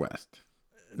really west.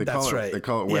 They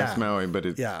call it West Maui, but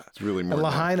it's really more. And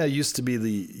Lahaina used to be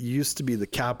the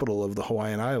capital of the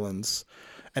Hawaiian Islands,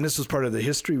 and this was part of the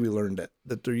history we learned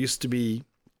that there used to be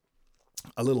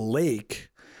a little lake,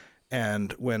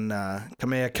 and when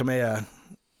Kamehameha,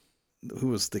 who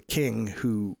was the king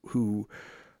who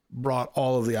brought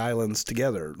all of the islands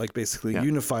together, like basically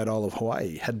unified all of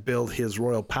Hawaii, had built his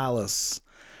royal palace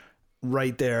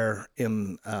right there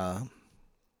in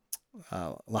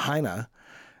Lahaina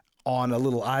on a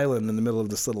little island in the middle of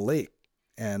this little lake.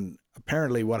 And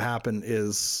apparently what happened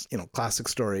is, classic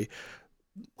story,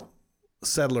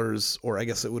 settlers, or I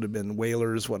guess it would have been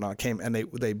whalers, whatnot, came and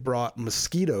they brought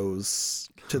mosquitoes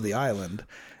to the island.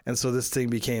 And so this thing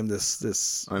became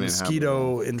this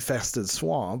mosquito infested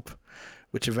swamp,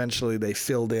 which eventually they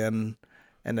filled in,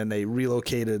 and then they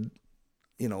relocated,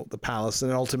 the palace. And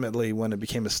then ultimately when it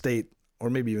became a state, or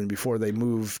maybe even before, they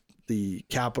moved the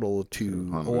capital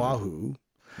to Oahu,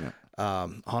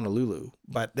 Honolulu.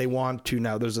 But they want to,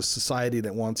 now there's a society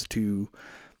that wants to,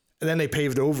 and then they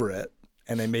paved over it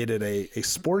and they made it a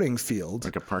sporting field.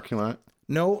 Like a parking lot?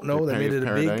 No, they made it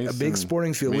a big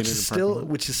sporting field, which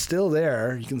is still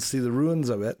there. You can see the ruins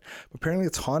of it. Apparently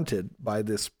it's haunted by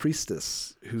this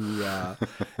priestess who,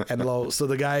 so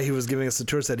the guy who was giving us the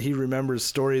tour said he remembers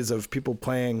stories of people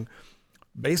playing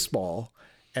baseball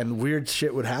and weird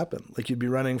shit would happen. Like you'd be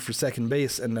running for second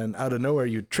base and then out of nowhere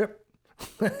you'd trip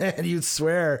and you'd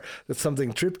swear that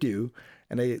something tripped you.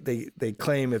 And they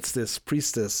claim it's this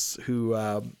priestess who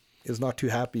is not too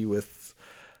happy with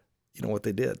what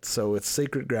they did. So it's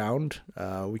sacred ground.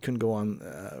 We couldn't go on.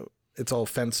 It's all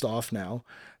fenced off now.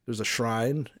 There's a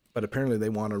shrine, but apparently they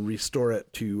want to restore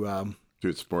it to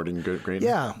its sporting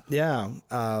greatness. Yeah.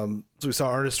 So we saw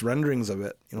artist renderings of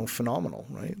it. Phenomenal,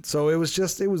 right? So it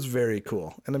was very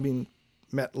cool. And I mean,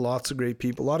 met lots of great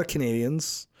people, a lot of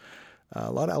Canadians,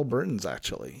 a lot of Albertans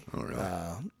actually. Oh, really?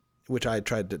 Which I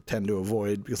tried to tend to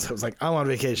avoid because I was like, I'm on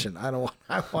vacation. I don't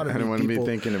want to be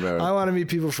thinking about it. I want to meet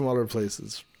people from other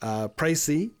places.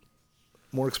 Pricey,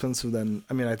 more expensive than,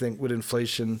 I think with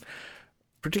inflation,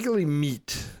 particularly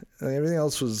meat. Everything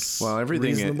else was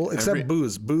reasonable, except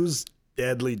booze. Booze,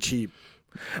 deadly cheap.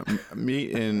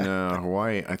 Meat in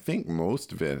Hawaii, I think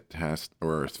most of it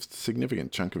or a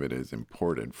significant chunk of it is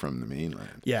imported from the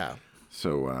mainland. Yeah.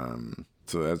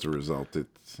 So as a result,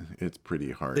 it's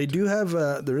pretty hard. They do have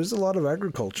there is a lot of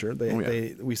agriculture.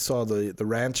 We saw the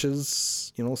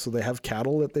ranches, so they have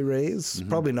cattle that they raise. Mm-hmm.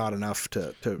 Probably not enough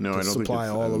to supply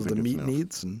all of the meat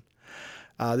needs. And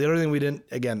the other thing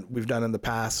we've done in the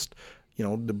past,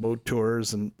 the boat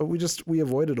tours, but we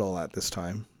avoided all that this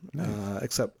time,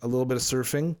 except a little bit of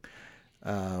surfing,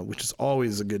 which is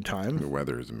always a good time. The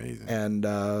weather is amazing, and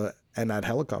that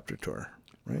helicopter tour,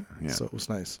 right? Yeah. So it was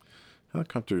nice.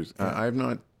 Helicopters. I've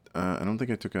not. I don't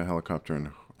think I took a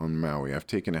helicopter on Maui. I've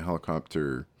taken a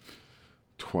helicopter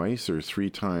twice or three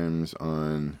times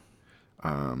on.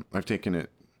 I've taken it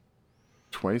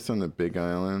twice on the Big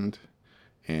Island,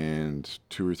 and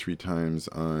 2 or 3 times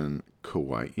on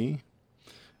Kauai,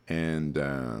 and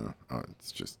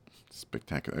it's just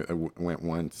spectacular. I went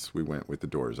once. We went with the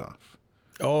doors off.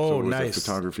 Oh, so it was nice.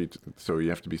 Photography. So you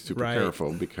have to be super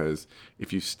careful because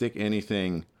if you stick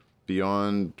anything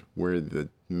beyond where the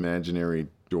imaginary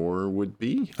door would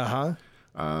be,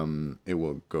 it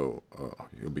will go.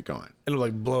 You'll be gone. It'll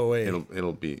like blow away.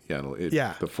 It'll be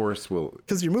yeah. The force will,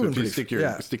 because you're moving. So if you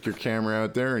stick your camera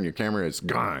out there and your camera is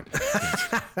gone,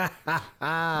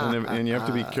 and you have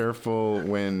to be careful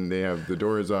when they have the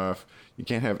doors off. You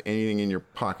can't have anything in your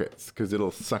pockets because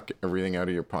it'll suck everything out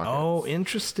of your pockets. Oh,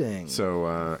 interesting.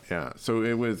 So so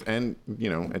it was, and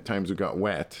at times we got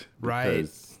wet,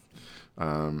 because,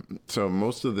 so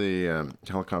most of the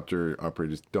helicopter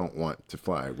operators don't want to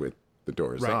fly with the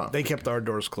doors off. They kept our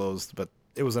doors closed, but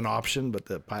it was an option. But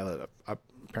the pilot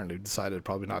apparently decided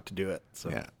probably not to do it.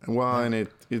 So yeah, and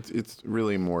it's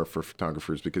really more for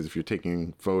photographers, because if you're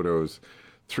taking photos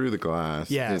through the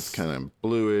glass, it's kind of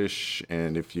bluish,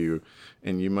 and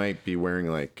you might be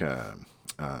wearing like a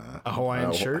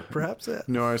Hawaiian shirt, perhaps.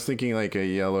 No, I was thinking like a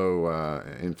yellow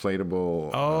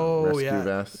inflatable rescue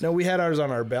vest. No, we had ours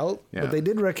on our belt, but they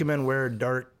did recommend wear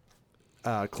dark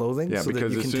clothing so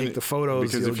that you can take the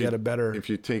photos. You'll get a better. If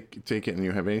you take it and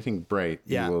you have anything bright,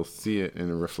 you will see it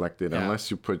and reflect it,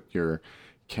 unless you put your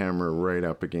camera right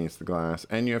up against the glass.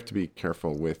 And you have to be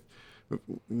careful with,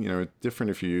 it's different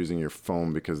if you're using your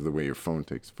phone because of the way your phone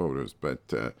takes photos, but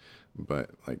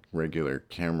like regular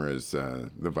cameras,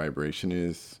 the vibration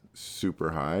is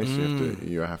super high, so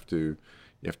you have to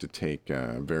take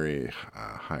a very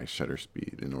high shutter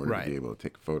speed in order to be able to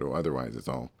take a photo. Otherwise, it's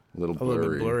all a little blurry. A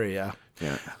little bit blurry, yeah.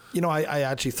 I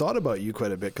actually thought about you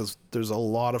quite a bit because there's a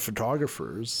lot of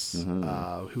photographers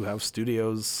who have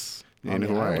studios in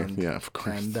Hawaii. Island. Yeah, of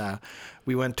course. And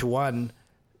we went to one,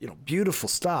 beautiful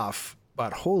stuff,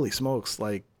 but holy smokes,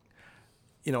 like,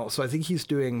 so I think he's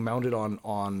doing mounted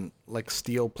on like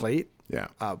steel plate. Yeah.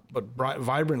 But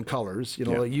vibrant colors,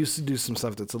 like you used to do some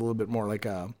stuff that's a little bit more like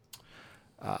a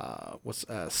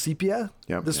sepia.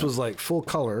 Yep, This yep. was like full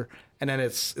color, and then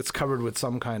it's covered with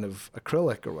some kind of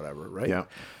acrylic or whatever, right? Yeah.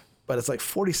 But it's like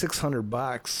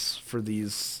 $4,600 for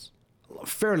these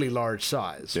fairly large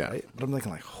size, Yeah. right? But I'm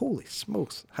thinking like, holy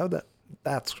smokes,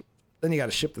 that's then you got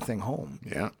to ship the thing home.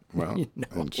 Yeah. Well, You know.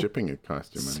 and shipping it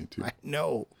costs you money too. I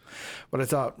know, but I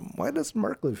thought, why does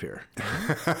Mark live here?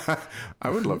 I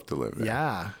would love to live there.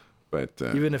 Yeah, But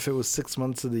even if it was 6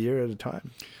 months of the year at a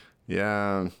time.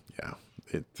 yeah.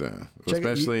 It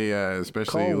especially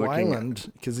Call looking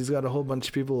Wyland because he's got a whole bunch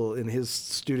of people in his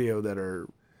studio that are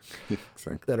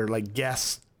exactly. like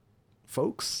guest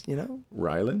folks, you know.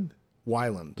 Ryland.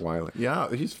 Wyland. Yeah,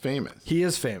 he's famous. He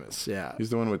is famous. Yeah. He's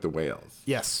the one with the whales.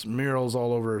 Yes, murals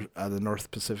all over the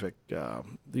North Pacific. There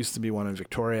used to be one in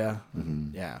Victoria.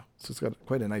 Mm-hmm. Yeah, so it's got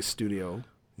quite a nice studio.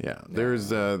 Yeah,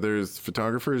 there's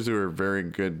photographers who are very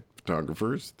good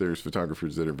photographers. There's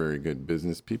photographers that are very good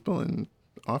business people, and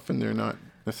often they're not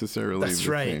necessarily That's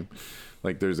the right. same.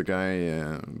 Like there's a guy,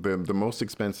 the most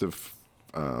expensive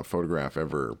photograph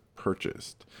ever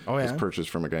purchased was purchased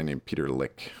from a guy named Peter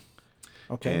Lick.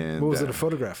 Okay, And, what was it a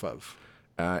photograph of?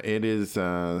 It is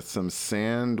some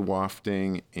sand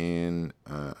wafting in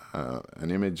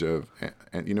an image of,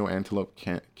 Antelope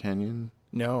Canyon?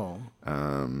 No.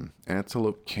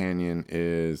 Antelope Canyon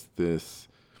is this,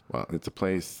 it's a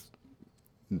place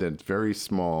that's very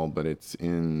small, but it's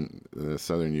in the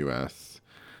southern U.S.,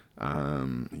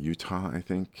 Utah, I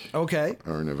think. Okay.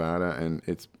 Or Nevada, and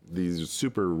it's these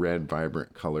super red,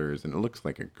 vibrant colors, and it looks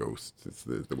like a ghost. It's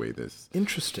the way this.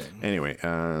 Interesting. Anyway,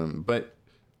 but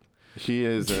he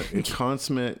is a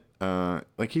consummate.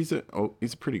 He's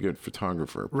a pretty good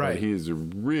photographer. But Right. he is a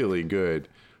really good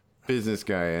business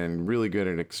guy and really good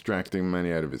at extracting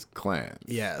money out of his clients.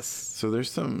 Yes. So there's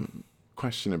some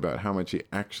question about how much he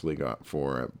actually got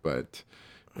for it, but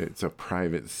it's a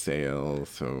private sale.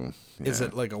 So Is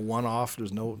it like a one-off?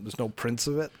 There's no prints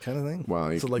of it, kind of thing.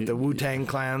 Well, so like the Wu-Tang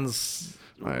Clan's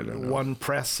I don't know. one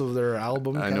press of their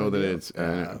album. I kind know of that deal? it's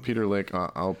Peter Lick.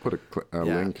 I'll put a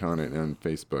link on it on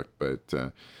Facebook,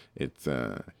 but it's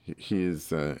he's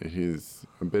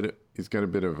got a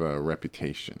bit of a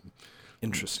reputation.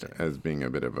 Interesting. As being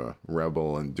a bit of a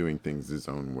rebel and doing things his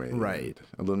own way. Right.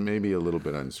 Maybe a little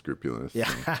bit unscrupulous.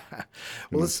 Yeah.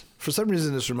 Well, for some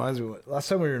reason, this reminds me. Last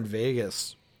time we were in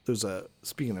Vegas,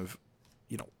 speaking of,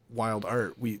 wild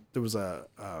art. There was a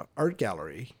art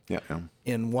gallery. Yeah.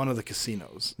 In one of the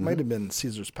casinos. Might have been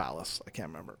Caesar's Palace. I can't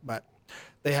remember, but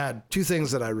they had two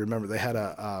things that I remember. They had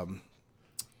a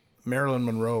Marilyn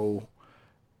Monroe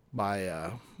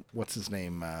by what's his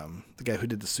name? The guy who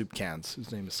did the soup cans,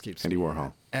 whose name escapes Andy me.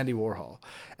 Warhol. Andy Warhol.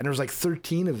 And there was like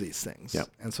 13 of these things. Yep.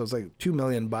 And so it's like $2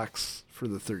 million for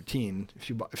the 13 if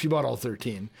you bought all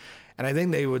 13. And I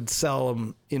think they would sell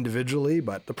them individually,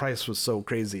 but the price was so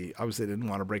crazy. Obviously, they didn't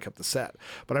want to break up the set.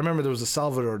 But I remember there was a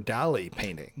Salvador Dali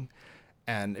painting,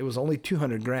 and it was only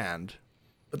 $200,000,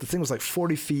 but the thing was like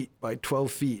 40 feet by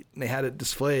 12 feet, and they had it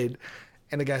displayed.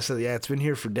 And the guy said, "Yeah, it's been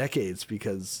here for decades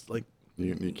because like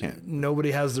You can't.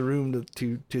 nobody has the room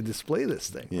to display this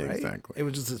thing." Yeah, right? exactly. It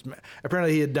was just this.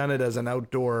 Apparently, he had done it as an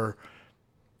outdoor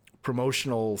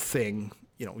promotional thing,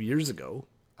 years ago.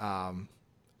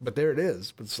 But there it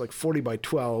is. But it's like 40 by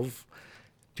 12,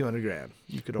 $200,000.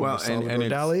 You could own a Salvador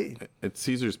Dali. At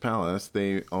Caesar's Palace,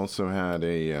 they also had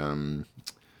a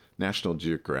National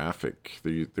Geographic.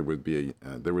 There used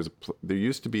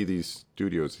to be these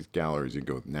studios, these galleries. You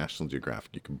go with National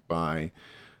Geographic. You could buy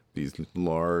these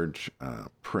large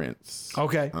prints.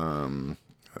 Okay.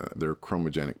 They're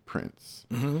chromogenic prints,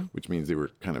 which means they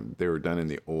were done in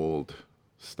the old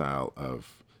style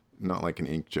of. Not like an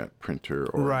inkjet printer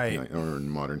or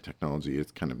modern technology.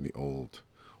 It's kind of the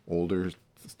older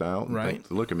style. Right.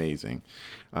 They look amazing.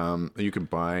 You could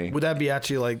buy. Would that be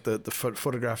actually like the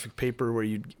photographic paper where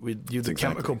you do the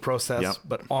chemical process,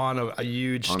 but on a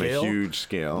huge scale? On a huge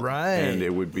scale. Right. And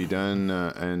it would be done,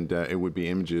 and it would be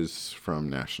images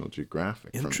from National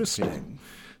Geographic. Interesting.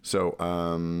 So,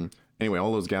 anyway,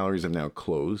 all those galleries have now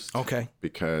closed. Okay.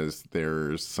 Because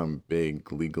there's some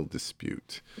big legal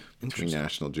dispute between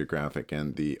National Geographic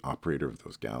and the operator of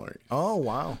those galleries. Oh,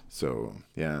 wow. So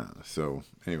yeah. So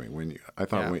anyway, I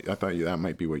thought that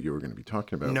might be what you were going to be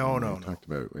talking about. No. Talked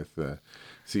about with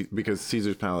because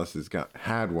Caesar's Palace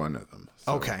had one of them.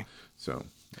 So, Okay. So.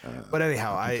 But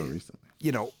anyhow, recently.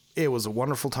 it was a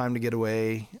wonderful time to get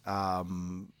away.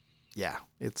 Yeah,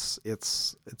 it's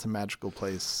a magical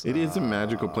place. It is a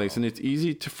magical place, and it's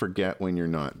easy to forget when you're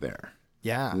not there.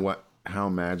 Yeah. How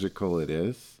magical it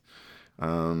is.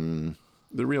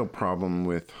 The real problem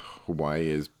with Hawaii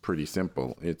is pretty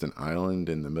simple. It's an island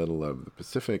in the middle of the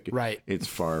Pacific. Right. It's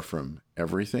far from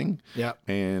everything. Yeah.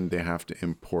 And they have to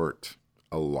import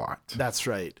a lot. That's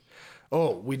right.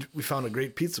 Oh, we found a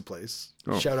great pizza place.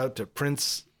 Shout out to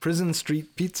Prison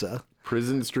Street Pizza.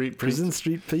 Prison Street Pizza.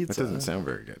 That doesn't sound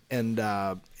very good. And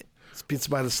it's pizza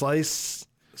by the slice.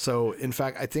 So, in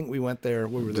fact, I think we went there.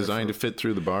 We were Designed to fit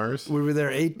through the bars? We were there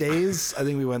 8 days. I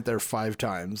think we went there 5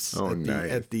 times. Oh,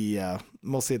 nice.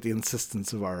 Mostly at the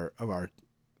insistence of our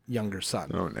younger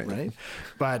son. Oh, nice. Right?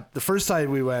 But the first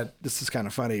time we went, this is kind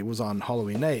of funny, it was on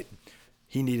Halloween night.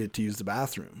 He needed to use the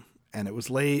bathroom. And it was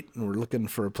late, and we're looking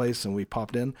for a place, and we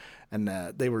popped in, and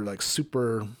they were like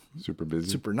super busy,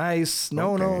 super nice.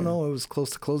 No, it was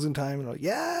close to closing time, and like,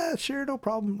 yeah, sure, no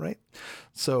problem, right?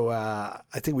 So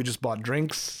I think we just bought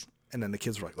drinks, and then the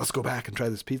kids were like, let's go back and try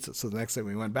this pizza. So the next time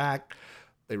we went back,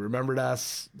 they remembered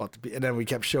us, and then we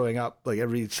kept showing up like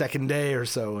every second day or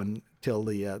so until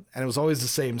and it was always the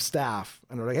same staff,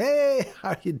 and they're like, hey,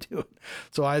 how you doing?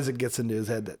 So Isaac gets into his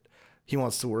head that he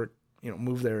wants to work.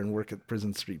 Move there and work at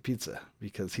Prison Street Pizza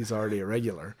because he's already a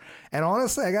regular. And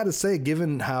honestly, I got to say,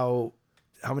 given how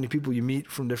many people you meet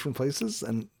from different places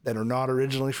and that are not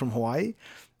originally from Hawaii,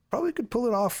 probably could pull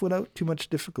it off without too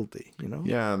much difficulty,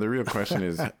 Yeah, the real question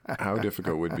is how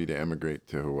difficult would it be to emigrate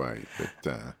to Hawaii?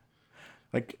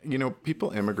 But,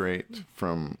 people emigrate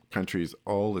from countries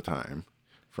all the time,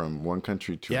 from one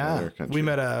country to another country. We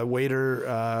met a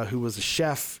waiter who was a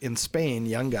chef in Spain,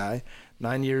 young guy,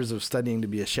 9 years of studying to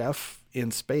be a chef in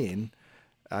Spain,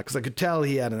 because I could tell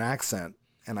he had an accent,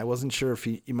 and I wasn't sure if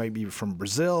he might be from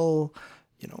Brazil,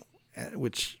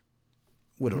 which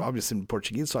would have obviously been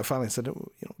Portuguese. So I finally said,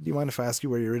 do you mind if I ask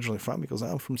you where you're originally from? He goes,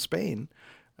 I'm from Spain.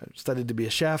 I studied to be a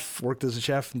chef, worked as a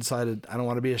chef, and decided I don't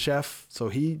want to be a chef. So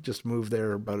he just moved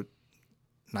there about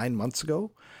 9 months ago.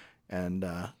 And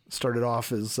started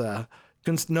off as, I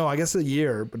guess a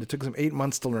year, but it took him 8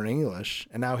 months to learn English.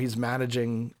 And now he's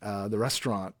managing the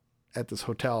restaurant at this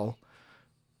hotel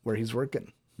where he's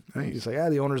working. Nice. He's like,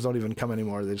 the owners don't even come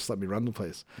anymore. They just let me run the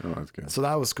place. Oh, that's good. So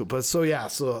that was cool. But so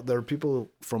there are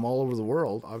people from all over the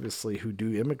world, obviously, who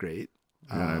do immigrate.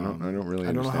 Yeah, I don't really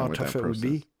understand know how what tough that it would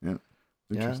be. Yeah.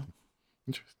 Interesting.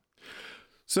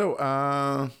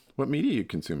 So, what media are you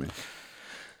consuming?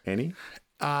 Any?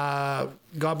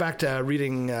 Got back to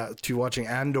watching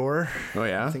Andor. Oh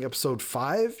yeah, I think episode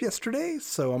 5 yesterday,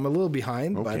 so I'm a little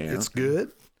behind, but it's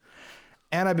good.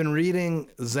 And I've been reading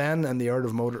Zen and the Art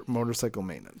of Motorcycle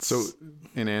Maintenance. So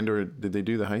in Andor, did they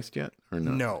do the heist yet or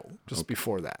no? No, just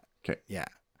before that. Okay. Yeah.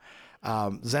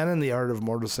 Zen and the Art of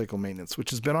Motorcycle Maintenance,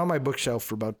 which has been on my bookshelf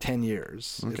for about 10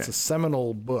 years. Okay. It's a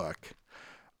seminal book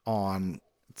on.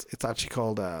 It's actually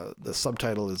called. The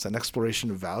subtitle is An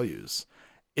Exploration of Values.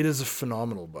 It is a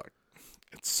phenomenal book.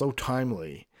 It's so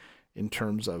timely in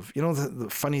terms of, the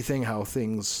funny thing, how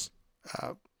things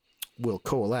will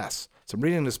coalesce. So I'm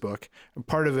reading this book, and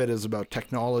part of it is about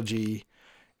technology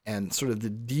and sort of the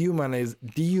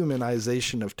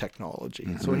dehumanization of technology.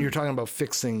 Mm-hmm. So when you're talking about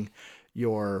fixing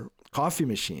your coffee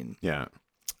machine, I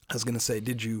was going to say,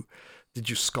 did you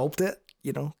sculpt it?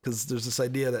 Because there's this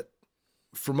idea that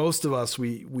for most of us,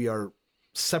 we are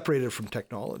separated from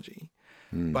technology.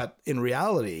 But in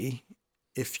reality,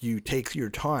 if you take your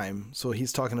time, so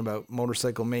he's talking about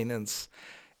motorcycle maintenance,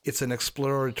 it's an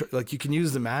exploratory, like you can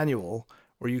use the manual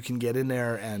or you can get in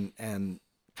there and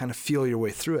kind of feel your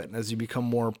way through it. And as you become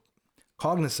more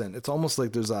cognizant, it's almost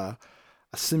like there's a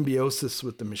symbiosis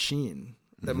with the machine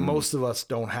that most of us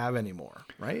don't have anymore,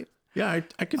 right? Yeah,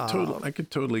 I could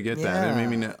totally get that. I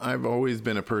mean, I've always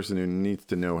been a person who needs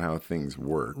to know how things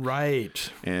work.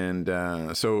 Right. And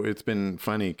so it's been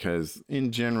funny because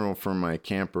in general for my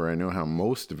camper, I know how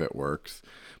most of it works,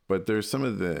 but there's some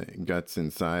of the guts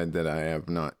inside that I have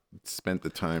not spent the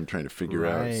time trying to figure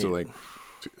out. So like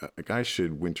I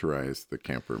should winterize the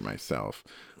camper myself.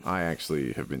 I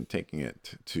actually have been taking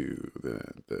it to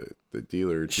the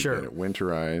dealer to get it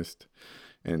winterized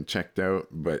and checked out,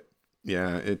 but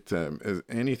yeah, it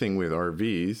anything with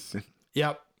RVs.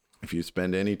 Yep. If you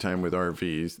spend any time with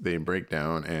RVs, they break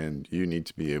down and you need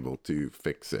to be able to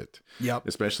fix it. Yep.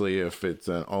 Especially if it's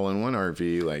an all-in-one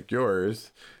RV like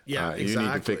yours. Yeah, exactly. You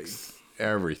need to fix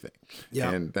everything.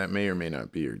 Yeah. And that may or may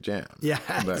not be your jam. Yeah,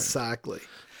 exactly.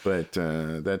 But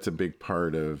that's a big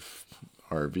part of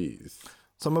RVs.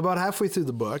 So I'm about halfway through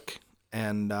the book.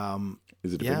 And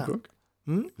is it a big book?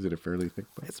 Is it a fairly thick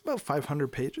book? It's about 500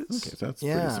 pages. Okay, so that's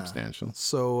pretty substantial.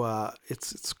 So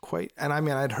it's quite, and I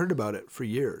mean, I'd heard about it for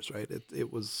years, right?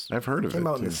 It was. I've heard of it. Came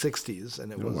out in the 60s,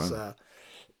 and it was. Wow.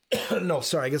 No,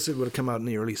 sorry, I guess it would have come out in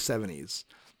the early 70s,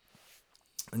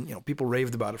 and people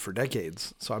raved about it for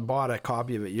decades. So I bought a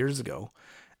copy of it years ago,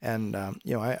 And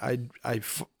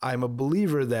I'm a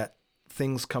believer that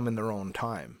things come in their own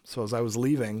time. So as I was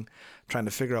leaving, trying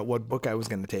to figure out what book I was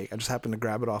going to take, I just happened to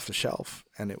grab it off the shelf,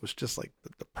 and it was just like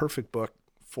the perfect book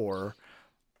for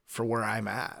where I'm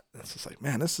at. It's just like,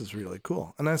 man, this is really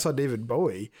cool. And I saw David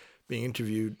Bowie being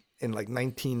interviewed in like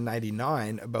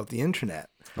 1999 about the internet.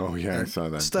 Oh yeah, and I saw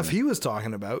that stuff he was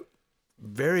talking about.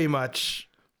 Very much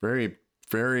very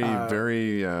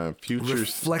future,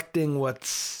 reflecting what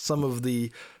some of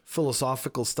the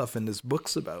philosophical stuff in his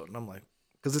book's about. And I'm like,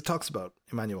 because it talks about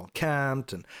Immanuel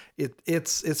Kant, and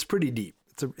it's pretty deep.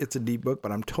 It's a deep book,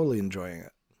 but I'm totally enjoying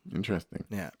it. Interesting.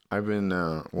 Yeah. I've been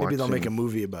watching. Maybe they'll make a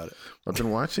movie about it. I've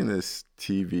been watching this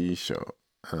TV show.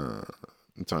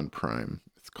 It's on Prime.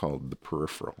 It's called The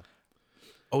Peripheral.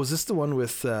 Oh, is this the one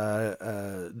with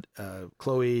Chloe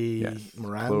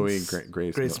Moretz?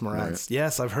 Grace Moretz.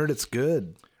 Yes, I've heard it's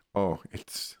good. Oh,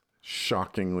 it's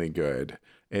shockingly good.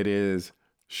 It is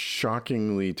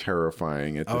shockingly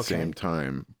terrifying at the same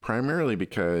time. Primarily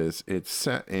because it's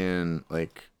set in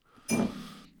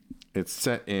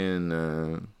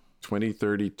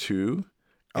 2032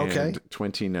 and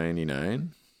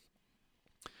 2099.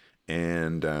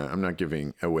 And I'm not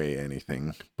giving away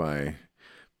anything by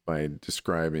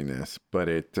describing this, but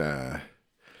it's a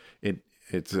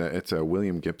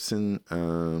William Gibson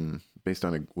based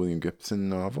on a William Gibson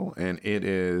novel, and it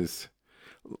is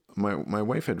my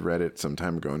wife had read it some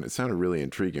time ago, and it sounded really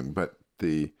intriguing, but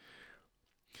the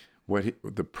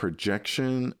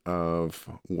projection of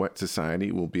what society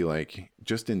will be like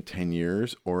just in 10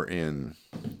 years or in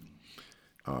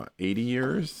 80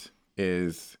 years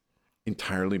is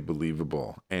entirely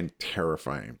believable and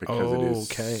terrifying because it is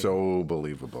so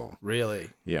believable. Really?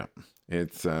 Yeah.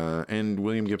 It's and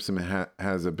William Gibson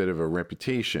has a bit of a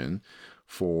reputation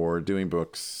for doing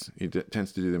books. He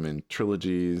tends to do them in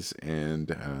trilogies,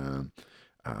 and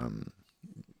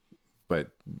but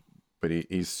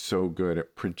he's so good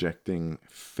at projecting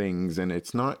things, and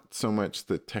it's not so much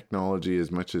the technology as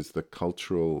much as the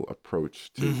cultural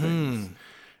approach to things,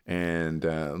 and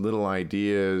little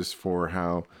ideas for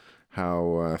how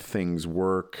things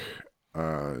work,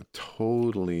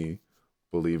 totally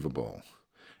believable.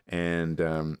 And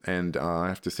I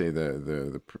have to say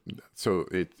so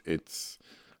it's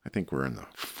I think we're in the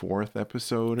 4th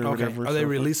episode or whatever. Are they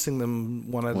releasing them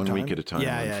one at a time? 1 week at a time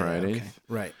on Fridays. Okay.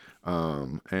 Right.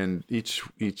 And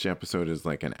each episode is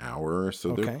like an hour,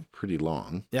 so they're pretty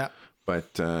long. Yeah.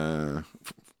 But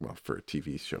for a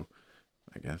TV show,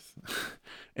 I guess.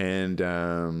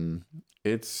 And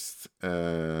it's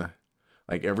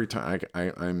like every time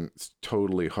I'm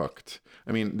totally hooked.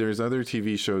 I mean, there's other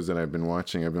TV shows that I've been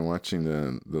watching. I've been watching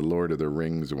the Lord of the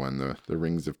Rings one, the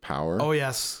Rings of Power. Oh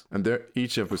yes. And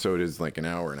each episode is like an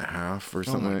hour and a half or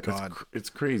something. Oh my God. It's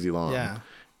crazy long. Yeah.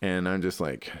 And I'm just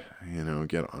like,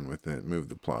 get on with it, move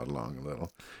the plot along a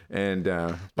little. And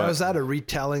but is that a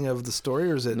retelling of the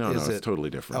story, or is it? No, it's totally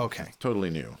different. Okay. It's totally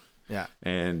new. Yeah.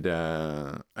 And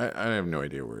I have no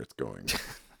idea where it's going.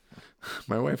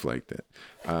 My wife liked it,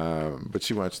 but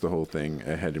she watched the whole thing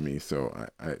ahead of me, so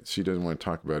she doesn't want to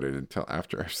talk about it until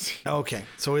after I've seen it. Okay,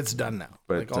 so it's done now.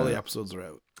 But like all the episodes are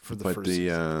out for the first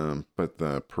season. But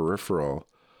the Peripheral,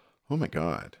 oh my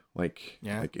God, like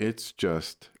it's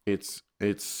just it's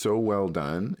so well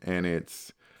done, and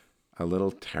it's a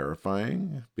little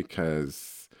terrifying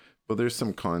because there's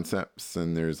some concepts,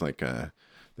 and there's like a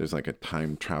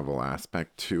time travel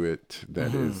aspect to it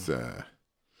that is.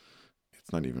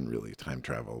 It's not even really time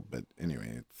travel, but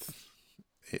anyway,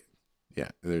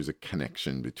 there's a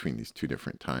connection between these two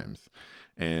different times,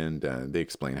 and they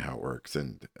explain how it works.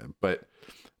 But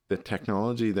the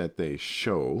technology that they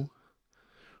show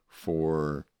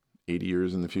for 80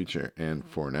 years in the future and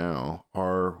for now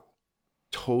are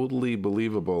totally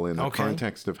believable in the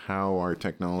context of how our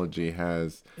technology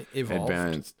has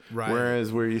advanced. Right.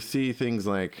 Whereas where you see things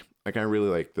like I really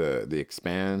like the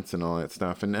Expanse and all that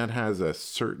stuff, and that has a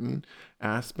certain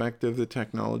aspect of the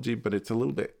technology, but it's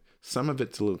some of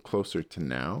it's a little closer to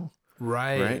now.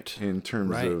 Right. In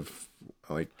terms of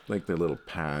like their little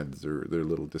pads or their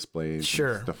little displays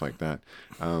and stuff like that.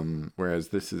 Whereas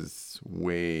this is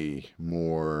way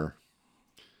more,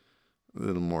 a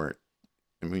little more,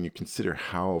 I mean, you consider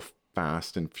how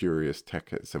fast and furious tech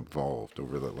has evolved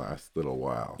over the last little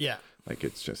while. Yeah. Like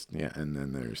it's just, and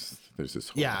then there's this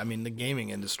whole... Yeah, I mean, the gaming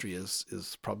industry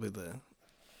is probably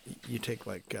you take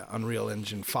like Unreal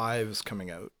Engine 5 is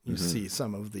coming out. You see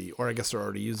some of or I guess they're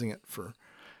already using it and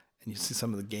you see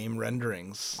some of the game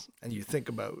renderings, and you think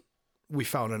about, we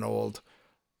found an old,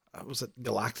 was it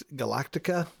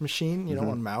Galactica machine,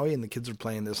 on Maui, and the kids are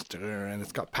playing this, and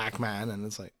it's got Pac-Man, and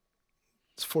it's like,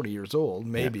 It's 40 years old,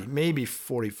 maybe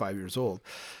 45 years old.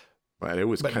 But it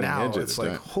was cutting now edge at it's the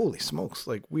like, time. holy smokes,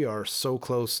 like we are so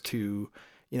close to,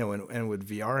 and with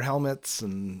VR helmets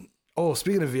and, oh,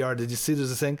 speaking of VR, did you see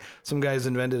there's a thing? Some guys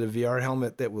invented a VR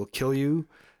helmet that will kill you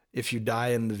if you die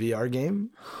in the VR game.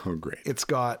 Oh, great. It's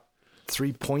got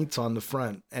 3 points on the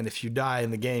front, and if you die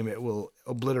in the game, it will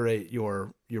obliterate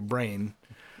your brain.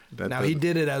 Now, he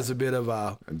did it as a bit of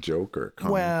a joke or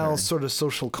commentary. sort of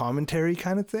social commentary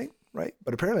kind of thing, right?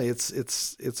 But apparently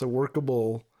it's a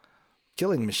workable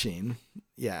killing machine.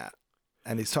 Yeah.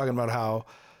 And he's talking about how,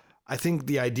 I think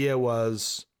the idea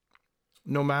was,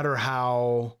 no matter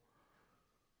how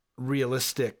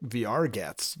realistic VR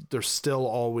gets, there's still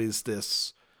always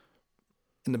this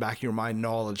in the back of your mind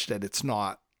knowledge that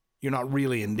you're not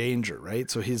really in danger,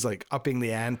 right? So he's like upping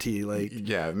the ante, like,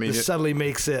 yeah, I mean, this suddenly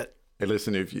makes it hey,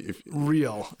 listen, if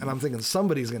real. And I'm thinking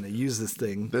somebody's going to use this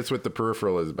thing. that's what the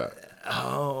peripheral is about.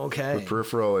 Oh, okay. The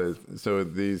peripheral is, so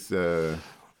these,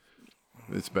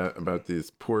 it's about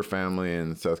this poor family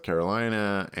in South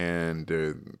Carolina, and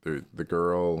the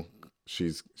girl, she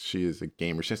is a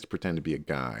gamer. She has to pretend to be a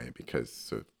guy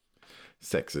because of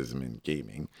sexism in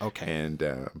gaming. Okay. And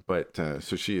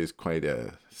so she is quite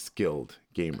a skilled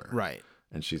gamer. Right.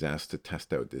 And she's asked to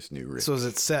test out this new rig. So is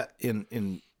it set in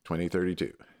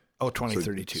 2032? Oh,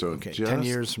 2032. So okay. just, 10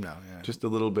 years from now. Yeah. Just a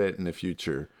little bit in the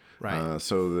future. Right.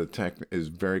 So the tech is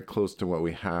very close to what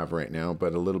we have right now,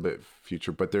 but a little bit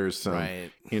future. But there's some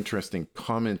interesting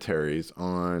commentaries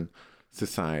on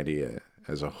society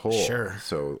as a whole. Sure.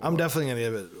 So I'm definitely going to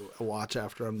give it a watch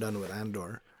after I'm done with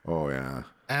Andor. Oh, yeah.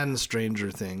 And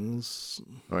Stranger Things.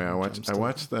 Oh, yeah. I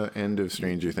watched the end of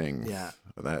Stranger Things. Yeah.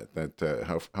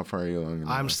 How far are you along?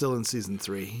 I'm still in season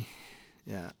 3.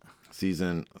 Yeah.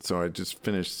 So I just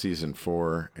finished season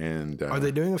 4, and are they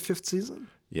doing a 5th season?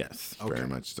 Yes, very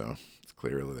much so. It's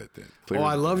clearly that. Oh,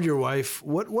 I loved your wife.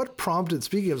 What prompted?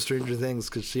 Speaking of Stranger Things,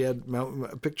 because she had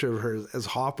a picture of her as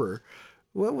Hopper.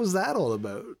 What was that all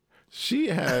about? She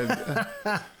had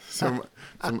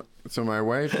so my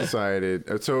wife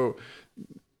decided. So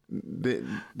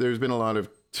there's been a lot of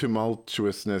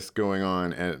tumultuousness going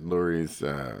on at Lori's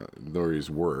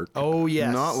work. Oh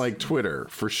yes, not like Twitter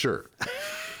for sure.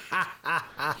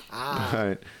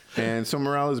 And so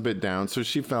morale is a bit down. So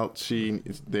she felt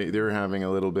they were having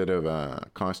a little bit of a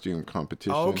costume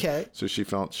competition. Okay. So she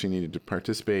felt she needed to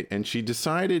participate, and she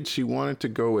decided she wanted to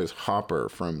go as Hopper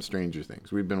from Stranger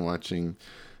Things. We've been watching,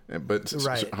 but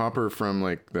Hopper from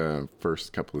like the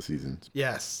first couple of seasons.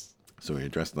 Yes. So he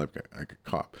dressed like a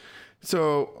cop.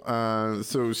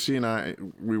 So she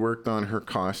and we worked on her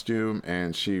costume,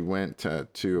 and she went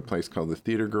to a place called the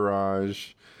Theater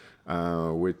Garage.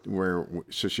 So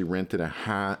she rented a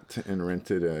hat and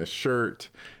rented a shirt,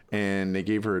 and they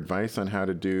gave her advice on how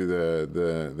to do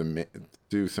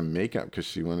do some makeup because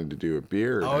she wanted to do a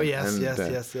beard. Oh, yes.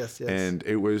 And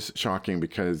it was shocking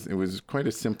because it was quite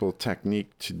a simple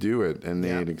technique to do it, and they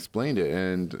had explained it.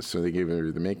 And so they gave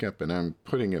her the makeup, and I'm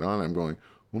putting it on. I'm going,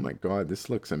 oh my God, this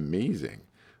looks amazing.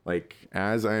 Like,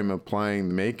 as I'm applying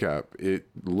the makeup, it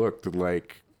looked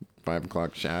like 5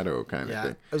 o'clock shadow kind of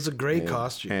thing. It was a great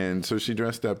costume. And so she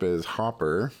dressed up as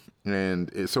Hopper,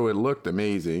 and so it looked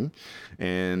amazing,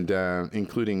 and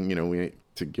including, we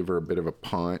to give her a bit of a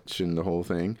paunch and the whole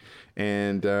thing.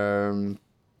 And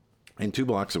 2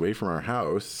 blocks away from our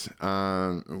house,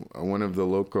 one of the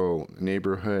local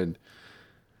neighborhood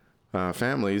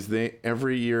families, they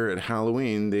every year at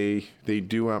Halloween they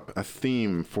do up a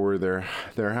theme for their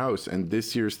house, and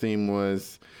this year's theme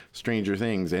was Stranger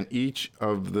Things, and each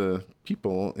of the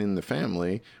people in the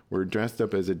family were dressed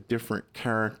up as a different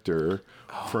character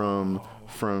from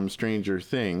Stranger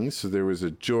Things. So there was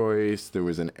a Joyce, there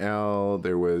was an Elle,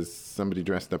 there was somebody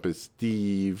dressed up as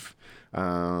Steve,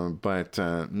 but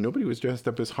nobody was dressed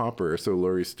up as Hopper. So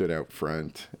Lori stood out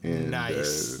front, and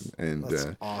nice, and that's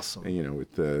awesome. And,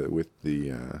 with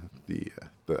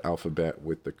the alphabet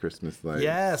with the Christmas lights.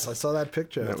 Yes, I saw that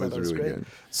picture. That was really great. good.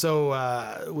 So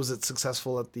was it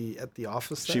successful at the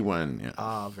office then? She won, yeah.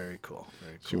 Ah, very cool.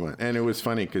 Very cool. She won. And it was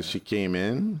funny because she came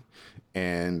in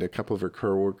and a couple of her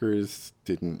coworkers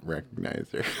didn't recognize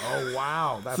her. Oh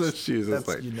wow. So she was just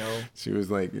like, she was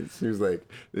like,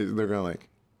 they're going like,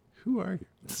 who are you?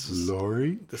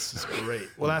 Lori? This is great.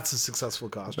 Well, that's a successful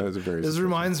costume. That was a very This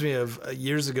reminds me of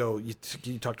years ago,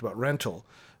 you talked about rental.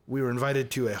 We were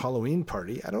invited to a Halloween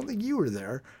party. I don't think you were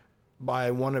there,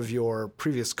 by one of your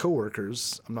previous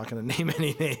coworkers. I'm not going to name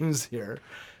any names here.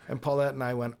 And Paulette and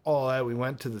I went all out. We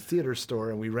went to the theater store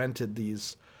and we rented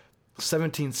these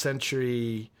 17th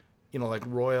century like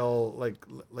royal, like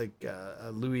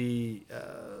Louis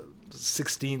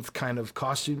 16th kind of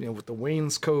costume, with the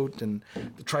wainscot and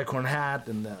the tricorn hat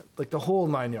and the whole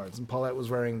 9 yards. And Paulette was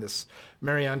wearing this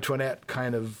Marie Antoinette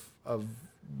kind of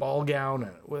ball gown,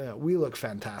 and we look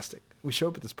fantastic. We show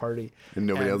up at this party, and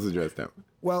nobody else is dressed up.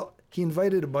 Well, he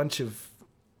invited a bunch of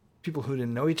people who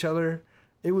didn't know each other.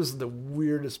 It was the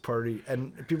weirdest party,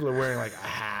 and people are wearing like a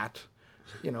hat,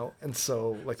 and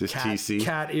so like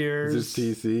cat ears. Is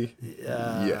this TC?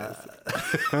 Yes.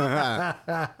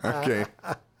 Okay,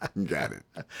 got it.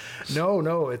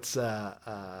 No, it's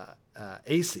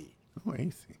AC. Oh,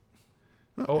 AC.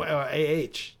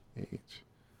 AH.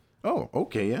 Oh,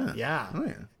 okay, yeah. Yeah. Oh,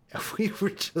 yeah. We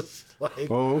were just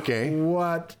like, oh, okay.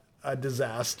 What a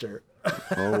disaster.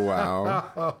 Oh,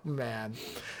 wow. Oh man.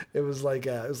 It was like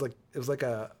a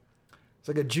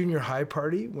junior high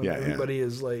party when everybody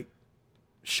is like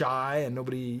shy and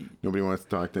nobody wants to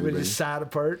talk to anybody. We just sat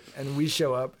apart, and we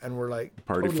show up and we're like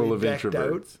party totally full of decked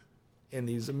introverts out in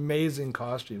these amazing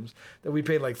costumes that we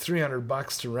paid like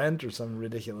 $300 to rent or some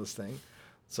ridiculous thing.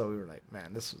 So we were like,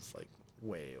 man, this was like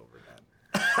way over that.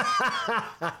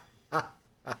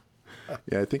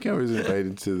 Yeah, I think I was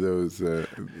invited to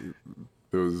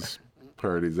those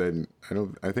parties. I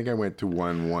think I went to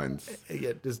one once.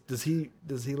 Yeah, does he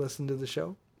listen to the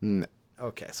show? No.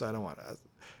 Okay, so I don't want to.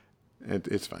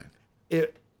 It's fine.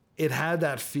 It had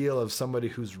that feel of somebody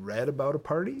who's read about a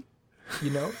party,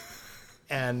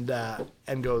 and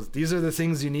goes, these are the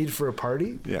things you need for a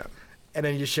party. Yeah. And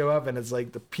then you show up and it's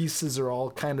like the pieces are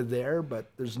all kind of there,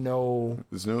 but there's no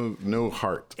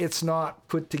heart. It's not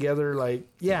put together like,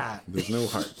 yeah. There's no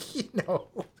heart. It's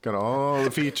got all the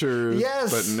features,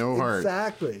 yes, but no heart.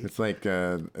 Exactly. It's like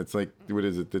what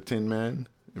is it? The Tin Man?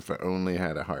 If I only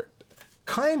had a heart.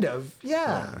 Kind of,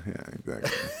 yeah. Yeah,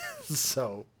 exactly.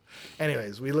 So,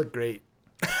 anyways, we look great.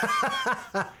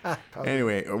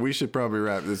 Anyway, we should probably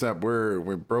wrap this up. We're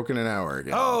broken an hour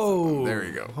again. Oh, so there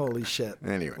you go. Holy shit.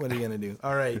 Anyway, what are you gonna do?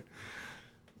 All right.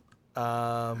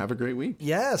 Have a great week.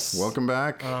 Yes. Welcome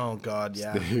back. Oh God,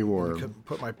 yeah. Stay warm. I could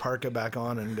put my parka back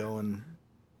on and go, and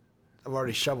I've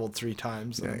already shoveled 3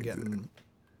 times, so I'm getting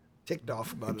ticked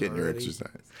off about it already. Getting your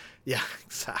exercise. Yeah,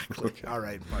 exactly. Okay. All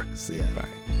right, Mark. See ya. Bye.